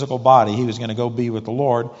his physical body. He was going to go be with the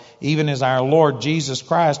Lord, even as our Lord Jesus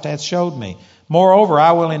Christ hath showed me. Moreover,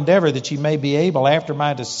 I will endeavor that ye may be able after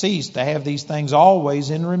my decease to have these things always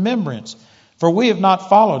in remembrance. For we have not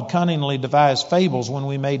followed cunningly devised fables when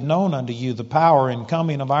we made known unto you the power and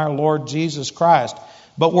coming of our Lord Jesus Christ,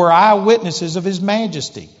 but were eyewitnesses of his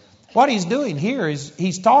majesty. What he's doing here is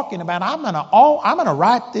he's talking about, I'm going to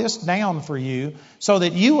write this down for you so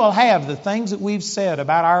that you will have the things that we've said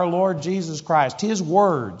about our Lord Jesus Christ, his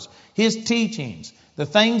words, his teachings, the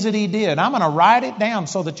things that he did. I'm going to write it down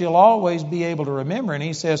so that you'll always be able to remember. And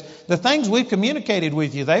he says, the things we've communicated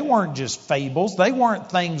with you, they weren't just fables. They weren't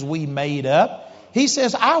things we made up. He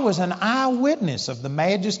says, I was an eyewitness of the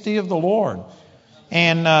majesty of the Lord.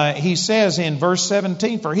 And he says in verse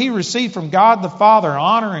 17, For he received from God the Father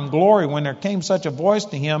honor and glory when there came such a voice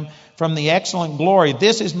to him from the excellent glory,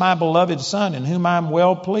 This is my beloved Son, in whom I am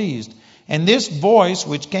well pleased. And this voice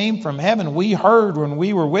which came from heaven we heard when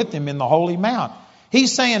we were with him in the holy mount.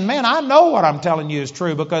 He's saying, man, I know what I'm telling you is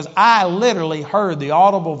true because I literally heard the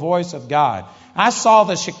audible voice of God. I saw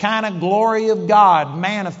the Shekinah glory of God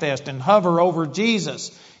manifest and hover over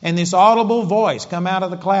Jesus. And this audible voice come out of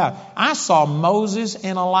the cloud. I saw Moses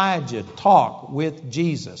and Elijah talk with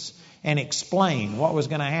Jesus and explain what was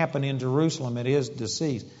going to happen in Jerusalem at his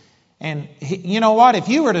decease. And you know what? If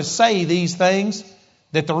you were to say these things,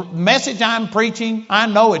 that the message I'm preaching, I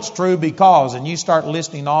know it's true because, and you start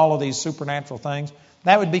listing all of these supernatural things,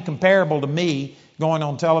 that would be comparable to me going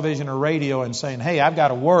on television or radio and saying, hey, I've got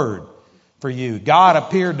a word for you. God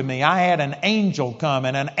appeared to me. I had an angel come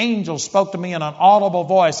and an angel spoke to me in an audible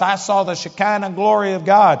voice. I saw the Shekinah glory of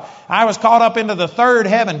God. I was caught up into the third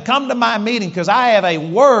heaven. Come to my meeting because I have a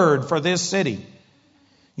word for this city.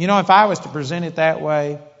 You know, if I was to present it that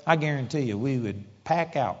way, I guarantee you we would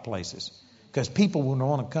pack out places because people would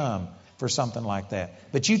want to come for something like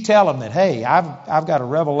that. But you tell them that, hey, I've got a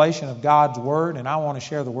revelation of God's word and I want to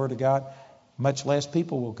share the word of God. Much less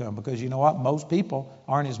people will come because you know what? Most people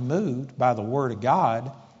aren't as moved by the Word of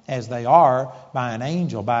God as they are by an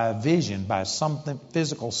angel, by a vision, by something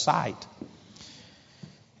physical sight.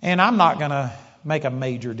 And I'm not going to make a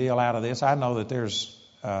major deal out of this. I know that there's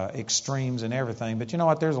extremes and everything, but you know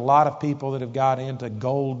what? There's a lot of people that have got into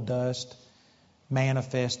gold dust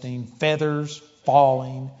manifesting, feathers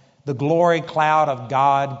falling, the glory cloud of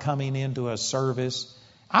God coming into a service.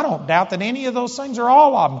 I don't doubt that any of those things or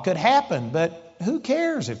all of them could happen, but who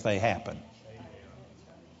cares if they happen?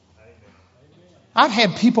 I've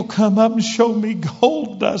had people come up and show me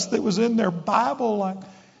gold dust that was in their Bible like,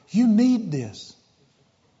 you need this.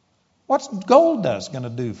 What's gold dust going to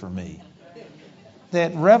do for me?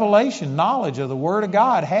 That revelation knowledge of the Word of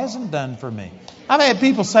God hasn't done for me. I've had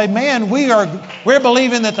people say, man, we're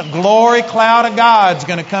believing that the glory cloud of God's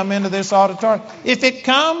going to come into this auditorium. If it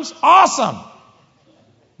comes, awesome.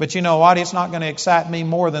 But you know what? It's not going to excite me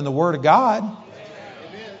more than the Word of God.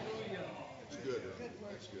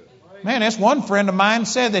 Man, this one friend of mine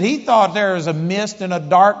said that he thought there was a mist and a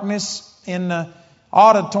darkness in the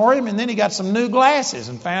auditorium, and then he got some new glasses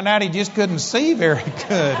and found out he just couldn't see very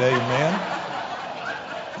good. Amen.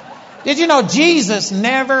 Did you know Jesus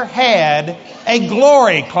never had a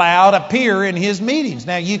glory cloud appear in his meetings?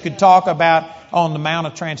 Now, you could talk about on the Mount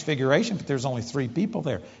of Transfiguration, but there's only 3 people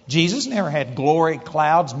there. Jesus never had glory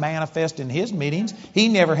clouds manifest in his meetings. He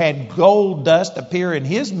never had gold dust appear in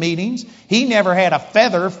his meetings. He never had a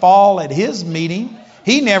feather fall at his meeting.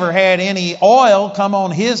 He never had any oil come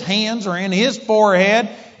on his hands or in his forehead.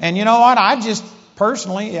 And you know what? I just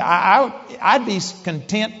personally, I'd be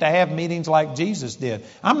content to have meetings like Jesus did.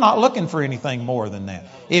 I'm not looking for anything more than that.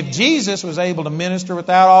 If Jesus was able to minister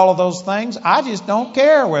without all of those things, I just don't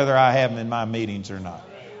care whether I have them in my meetings or not.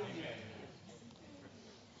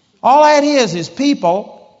 All that is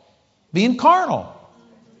people being carnal.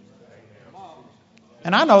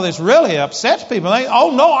 And I know this really upsets people. They,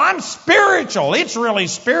 oh no, I'm spiritual. It's really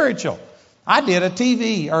spiritual. I did a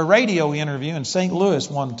TV or radio interview in St. Louis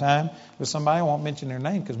one time with somebody. I won't mention their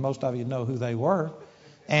name because most of you know who they were.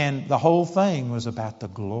 And the whole thing was about the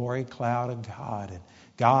glory cloud of God. And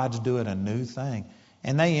God's doing a new thing.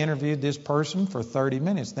 And they interviewed this person for 30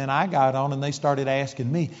 minutes. Then I got on and they started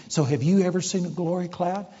asking me, so have you ever seen a glory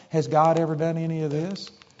cloud? Has God ever done any of this?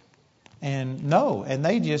 And no. And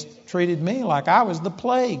they just treated me like I was the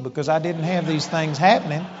plague because I didn't have these things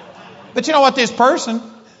happening. But you know what? This person,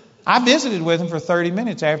 I visited with them for 30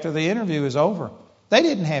 minutes after the interview was over. They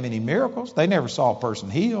didn't have any miracles. They never saw a person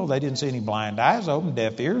healed. They didn't see any blind eyes open,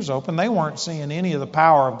 deaf ears open. They weren't seeing any of the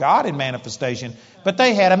power of God in manifestation. But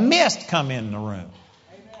they had a mist come in the room.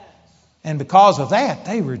 And because of that,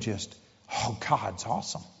 they were just, oh, God's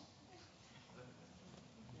awesome.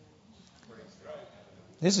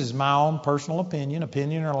 This is my own personal opinion.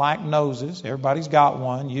 Opinion are like noses. Everybody's got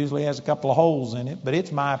one. Usually has a couple of holes in it. But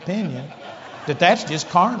it's my opinion that that's just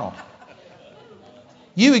carnal.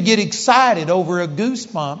 You would get excited over a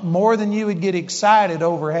goosebump more than you would get excited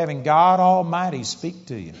over having God Almighty speak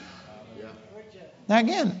to you. Now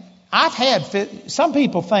again, some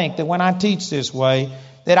people think that when I teach this way,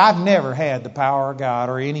 that I've never had the power of God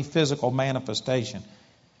or any physical manifestation.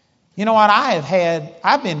 You know what?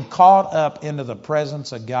 I've been caught up into the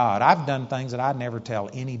presence of God. I've done things that I'd never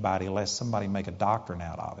tell anybody unless somebody make a doctrine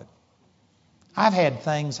out of it. I've had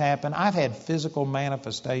things happen. I've had physical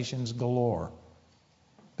manifestations galore.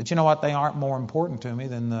 But you know what? They aren't more important to me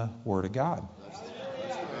than the Word of God.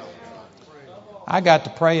 I got to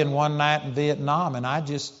praying one night in Vietnam and I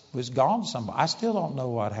just was gone somewhere. I still don't know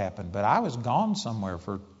what happened, but I was gone somewhere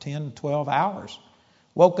for 10, 12 hours.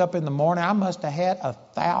 Woke up in the morning, I must have had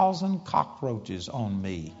 1,000 cockroaches on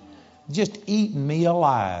me, just eating me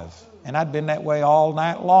alive. And I'd been that way all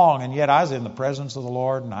night long, and yet I was in the presence of the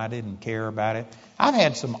Lord and I didn't care about it. I've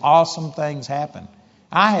had some awesome things happen.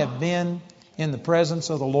 I have been in the presence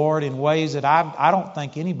of the Lord in ways that I don't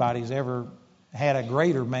think anybody's ever had a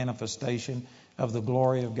greater manifestation of the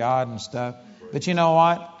glory of God and stuff. But you know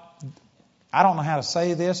what? I don't know how to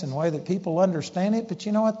say this in a way that people understand it, but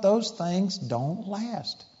you know what? Those things don't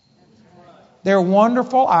last. They're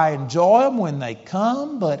wonderful. I enjoy them when they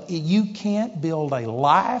come, but you can't build a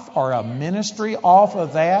life or a ministry off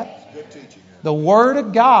of that. The Word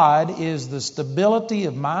of God is the stability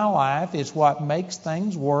of my life. It's what makes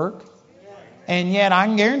things work. And yet I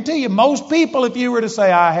can guarantee you, most people, if you were to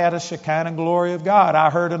say, I had a Shekinah glory of God,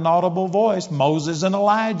 I heard an audible voice, Moses and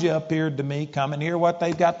Elijah appeared to me, come and hear what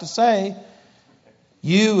they've got to say,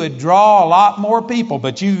 you would draw a lot more people.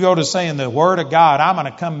 But you go to saying the Word of God, I'm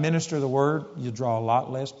going to come minister the Word, you draw a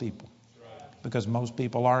lot less people. Because most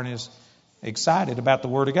people aren't as excited about the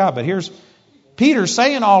Word of God. But here's Peter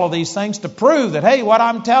saying all of these things to prove that, hey, what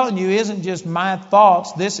I'm telling you isn't just my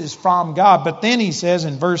thoughts. This is from God. But then he says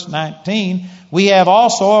in verse 19, we have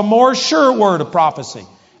also a more sure word of prophecy.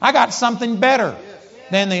 I got something better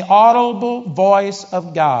than the audible voice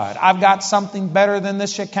of God. I've got something better than the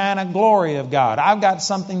Shekinah glory of God. I've got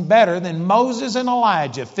something better than Moses and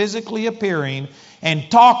Elijah physically appearing and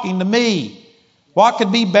talking to me. What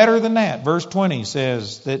could be better than that? Verse 20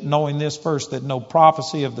 says that knowing this first, that no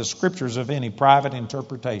prophecy of the Scriptures of any private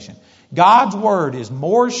interpretation. God's Word is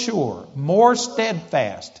more sure, more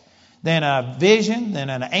steadfast than a vision, than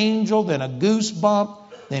an angel, than a goosebump,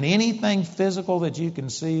 than anything physical that you can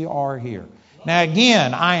see or hear. Now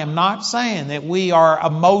again, I am not saying that we are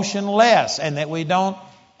emotionless and that we don't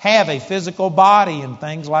have a physical body and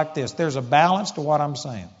things like this. There's a balance to what I'm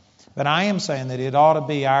saying. But I am saying that it ought to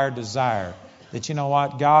be our desire that, you know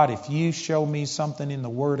what, God, if you show me something in the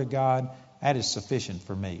Word of God, that is sufficient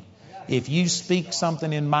for me. If you speak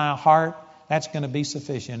something in my heart, that's going to be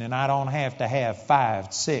sufficient. And I don't have to have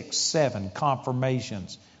 5, 6, 7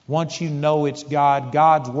 confirmations. Once you know it's God,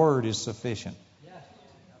 God's Word is sufficient.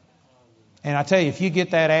 And I tell you, if you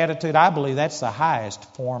get that attitude, I believe that's the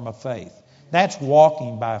highest form of faith. That's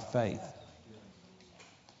walking by faith.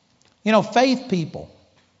 You know, faith people,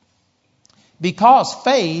 because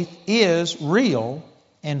faith is real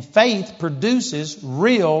and faith produces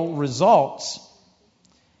real results,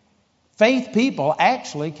 faith people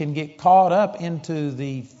actually can get caught up into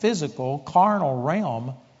the physical, carnal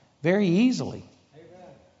realm very easily.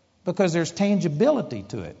 Because there's tangibility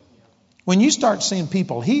to it. When you start seeing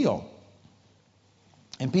people heal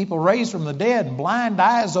and people raised from the dead and blind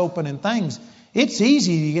eyes open and things, it's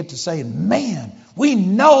easy to get to saying, man, we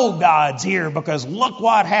know God's here because look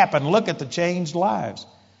what happened. Look at the changed lives.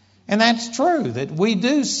 And that's true, that we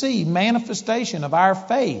do see manifestation of our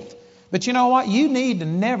faith. But you know what? You need to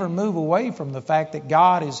never move away from the fact that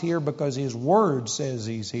God is here because His Word says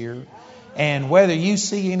He's here. And whether you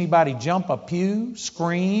see anybody jump a pew,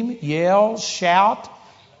 scream, yell, shout,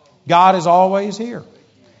 God is always here.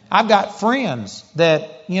 I've got friends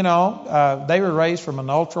that, they were raised from an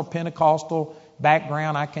ultra-Pentecostal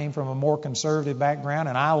background. I came from a more conservative background,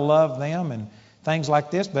 and I love them. And things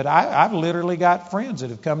like this. But I've literally got friends that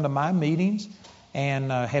have come to my meetings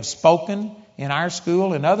and have spoken in our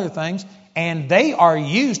school and other things. And they are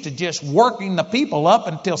used to just working the people up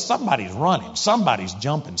until somebody's running, somebody's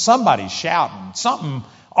jumping, somebody's shouting, something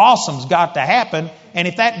awesome's got to happen. And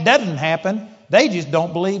if that doesn't happen, they just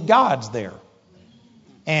don't believe God's there.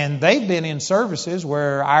 And they've been in services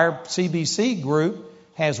where our CBC group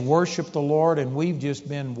has worshiped the Lord, and we've just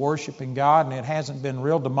been worshiping God, and it hasn't been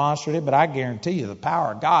real demonstrative, but I guarantee you the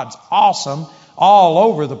power of God's awesome all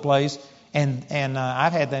over the place. And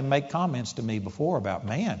I've had them make comments to me before about,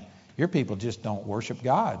 man, your people just don't worship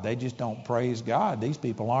God. They just don't praise God. These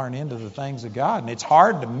people aren't into the things of God, and it's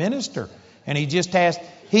hard to minister. And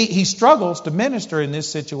he struggles to minister in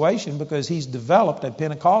this situation because he's developed a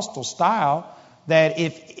Pentecostal style that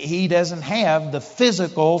if he doesn't have the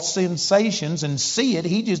physical sensations and see it,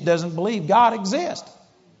 he just doesn't believe God exists.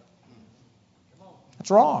 That's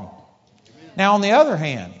wrong. Now, on the other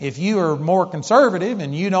hand, if you are more conservative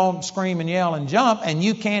and you don't scream and yell and jump and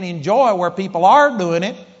you can't enjoy where people are doing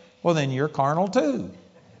it, well, then you're carnal too.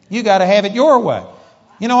 You got to have it your way.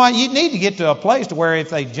 You know what? You need to get to a place to where if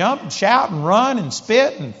they jump and shout and run and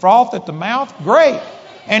spit and froth at the mouth, great.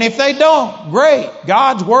 And if they don't, great.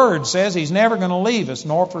 God's Word says He's never going to leave us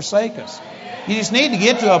nor forsake us. You just need to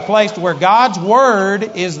get to a place to where God's Word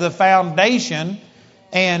is the foundation.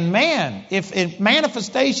 And man, if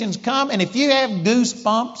manifestations come, and if you have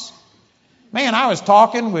goosebumps, man, I was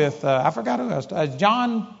talking with, I forgot who else,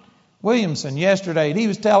 John Williamson yesterday, and he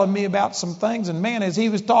was telling me about some things. And man, as he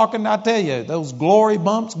was talking, I tell you, those glory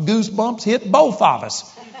bumps, goosebumps hit both of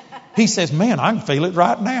us. He says, man, I can feel it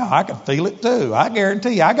right now. I can feel it too. I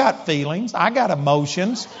guarantee you, I got feelings. I got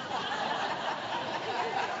emotions.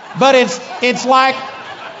 But it's like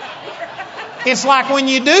when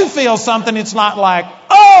you do feel something, it's not like,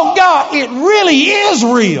 oh God, it really is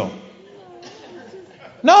real.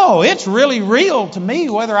 No, it's really real to me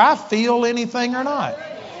whether I feel anything or not.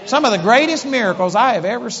 Some of the greatest miracles I have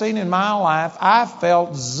ever seen in my life, I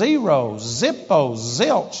felt zero, zippo,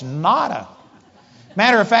 zilch, nada.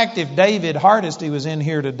 Matter of fact, if David Hardesty was in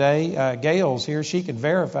here today, Gail's here, she could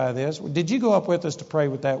verify this. Did you go up with us to pray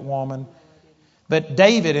with that woman? But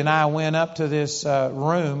David and I went up to this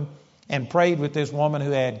room and prayed with this woman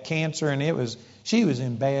who had cancer, and she was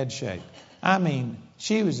in bad shape. I mean,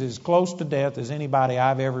 she was as close to death as anybody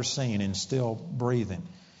I've ever seen and still breathing.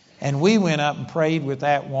 And we went up and prayed with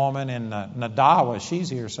that woman in Nadawa. She's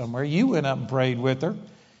here somewhere. You went up and prayed with her,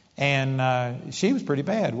 and she was pretty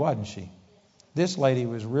bad, wasn't she? This lady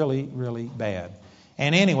was really, really bad.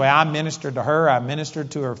 And anyway, I ministered to her. I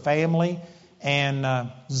ministered to her family. And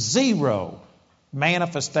zero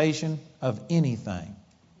manifestation of anything.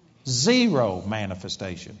 Zero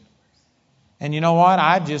manifestation. And you know what?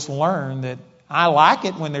 I just learned that I like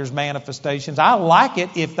it when there's manifestations. I like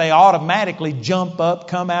it if they automatically jump up,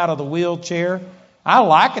 come out of the wheelchair. I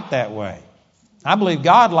like it that way. I believe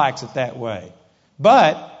God likes it that way.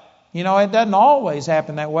 But you know, it doesn't always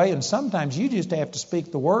happen that way, and sometimes you just have to speak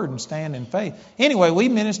the word and stand in faith. Anyway, we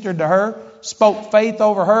ministered to her, spoke faith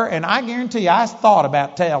over her, and I guarantee you, I thought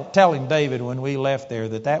about telling David when we left there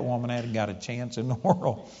that woman hadn't got a chance in the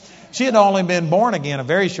world. She had only been born again a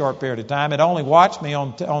very short period of time, had only watched me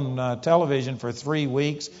on television for 3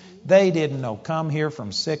 weeks. They didn't know come here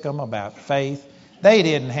from Sikkim about faith. They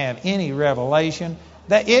didn't have any revelation.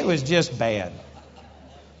 It was just bad.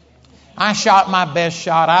 I shot my best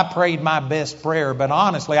shot. I prayed my best prayer. But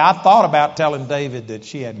honestly, I thought about telling David that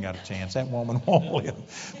she hadn't got a chance. That woman won't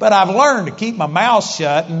live. But I've learned to keep my mouth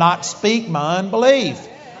shut and not speak my unbelief.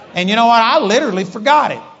 And you know what? I literally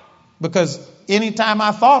forgot it. Because anytime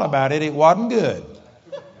I thought about it, it wasn't good.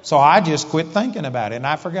 So I just quit thinking about it and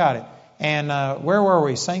I forgot it. And where were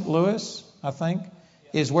we? St. Louis, I think,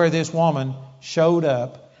 is where this woman showed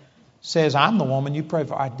up. Says, I'm the woman you prayed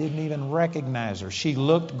for. I didn't even recognize her. She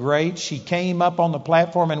looked great. She came up on the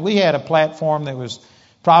platform, and we had a platform that was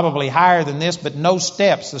probably higher than this, but no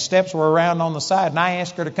steps. The steps were around on the side, and I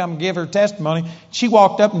asked her to come give her testimony. She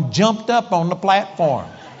walked up and jumped up on the platform.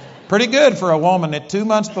 Pretty good for a woman that 2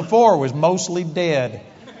 months before was mostly dead.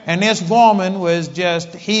 And this woman was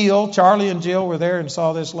just healed. Charlie and Jill were there and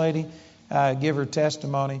saw this lady give her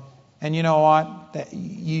testimony. And you know what?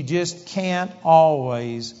 You just can't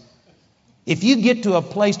always... If you get to a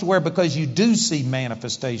place to where, because you do see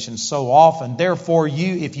manifestations so often, therefore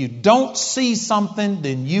if you don't see something,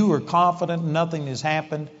 then you are confident nothing has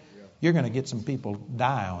happened, you're going to get some people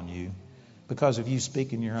die on you because of you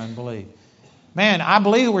speaking your unbelief. Man, I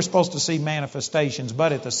believe we're supposed to see manifestations,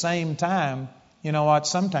 but at the same time, you know what?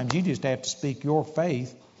 Sometimes you just have to speak your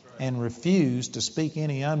faith and refuse to speak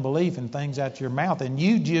any unbelief and things out your mouth. And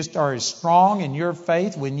you just are as strong in your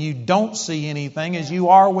faith when you don't see anything as you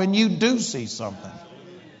are when you do see something.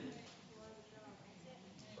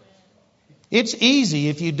 It's easy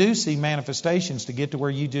if you do see manifestations to get to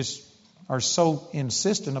where you just are so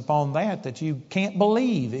insistent upon that you can't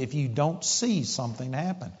believe if you don't see something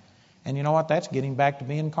happen. And you know what? That's getting back to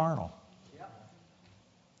being carnal.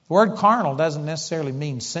 The word carnal doesn't necessarily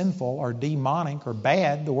mean sinful or demonic or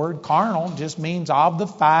bad. The word carnal just means of the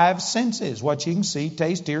five senses. What you can see,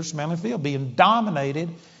 taste, hear, smell, and feel. Being dominated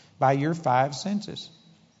by your five senses.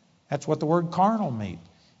 That's what the word carnal means.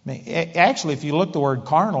 Actually, if you look the word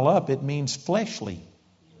carnal up, it means fleshly.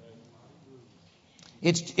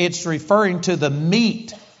 It's referring to the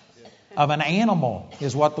meat of an animal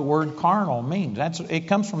is what the word carnal means. It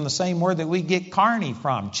comes from the same word that we get carne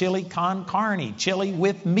from. Chili con carne, chili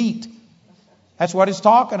with meat. That's what it's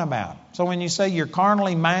talking about. So when you say you're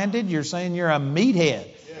carnally minded, you're saying you're a meathead.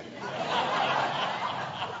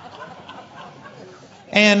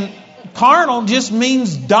 And carnal just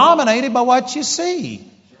means dominated by what you see.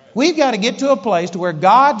 We've got to get to a place to where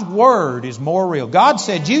God's word is more real. God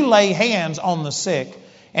said, you lay hands on the sick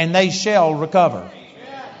and they shall recover.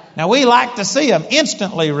 Now, we like to see them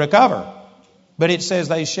instantly recover, but it says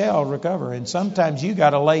they shall recover. And sometimes you got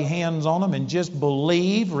to lay hands on them and just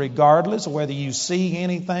believe regardless of whether you see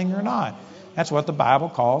anything or not. That's what the Bible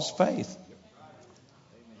calls faith.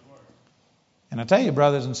 And I tell you,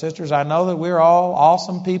 brothers and sisters, I know that we're all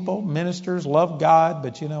awesome people, ministers, love God,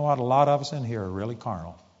 but you know what? A lot of us in here are really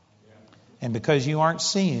carnal. And because you aren't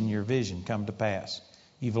seeing your vision come to pass,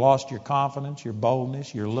 you've lost your confidence, your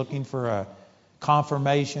boldness, you're looking for a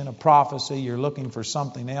confirmation, a prophecy, you're looking for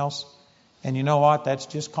something else. And you know what? That's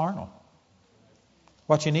just carnal.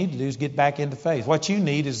 What you need to do is get back into faith. What you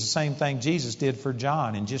need is the same thing Jesus did for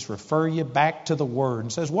John and just refer you back to the Word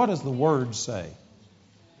and says, what does the Word say?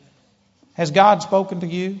 Has God spoken to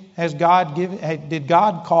you? Did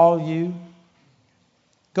God call you?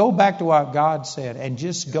 Go back to what God said and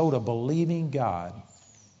just go to believing God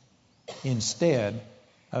instead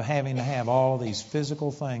of having to have all of these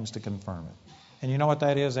physical things to confirm it. And you know what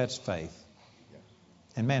that is? That's faith.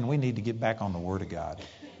 And man, we need to get back on the Word of God.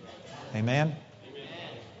 Amen?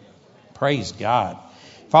 Praise God.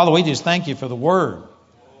 Father, we just thank you for the Word.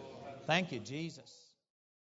 Thank you, Jesus.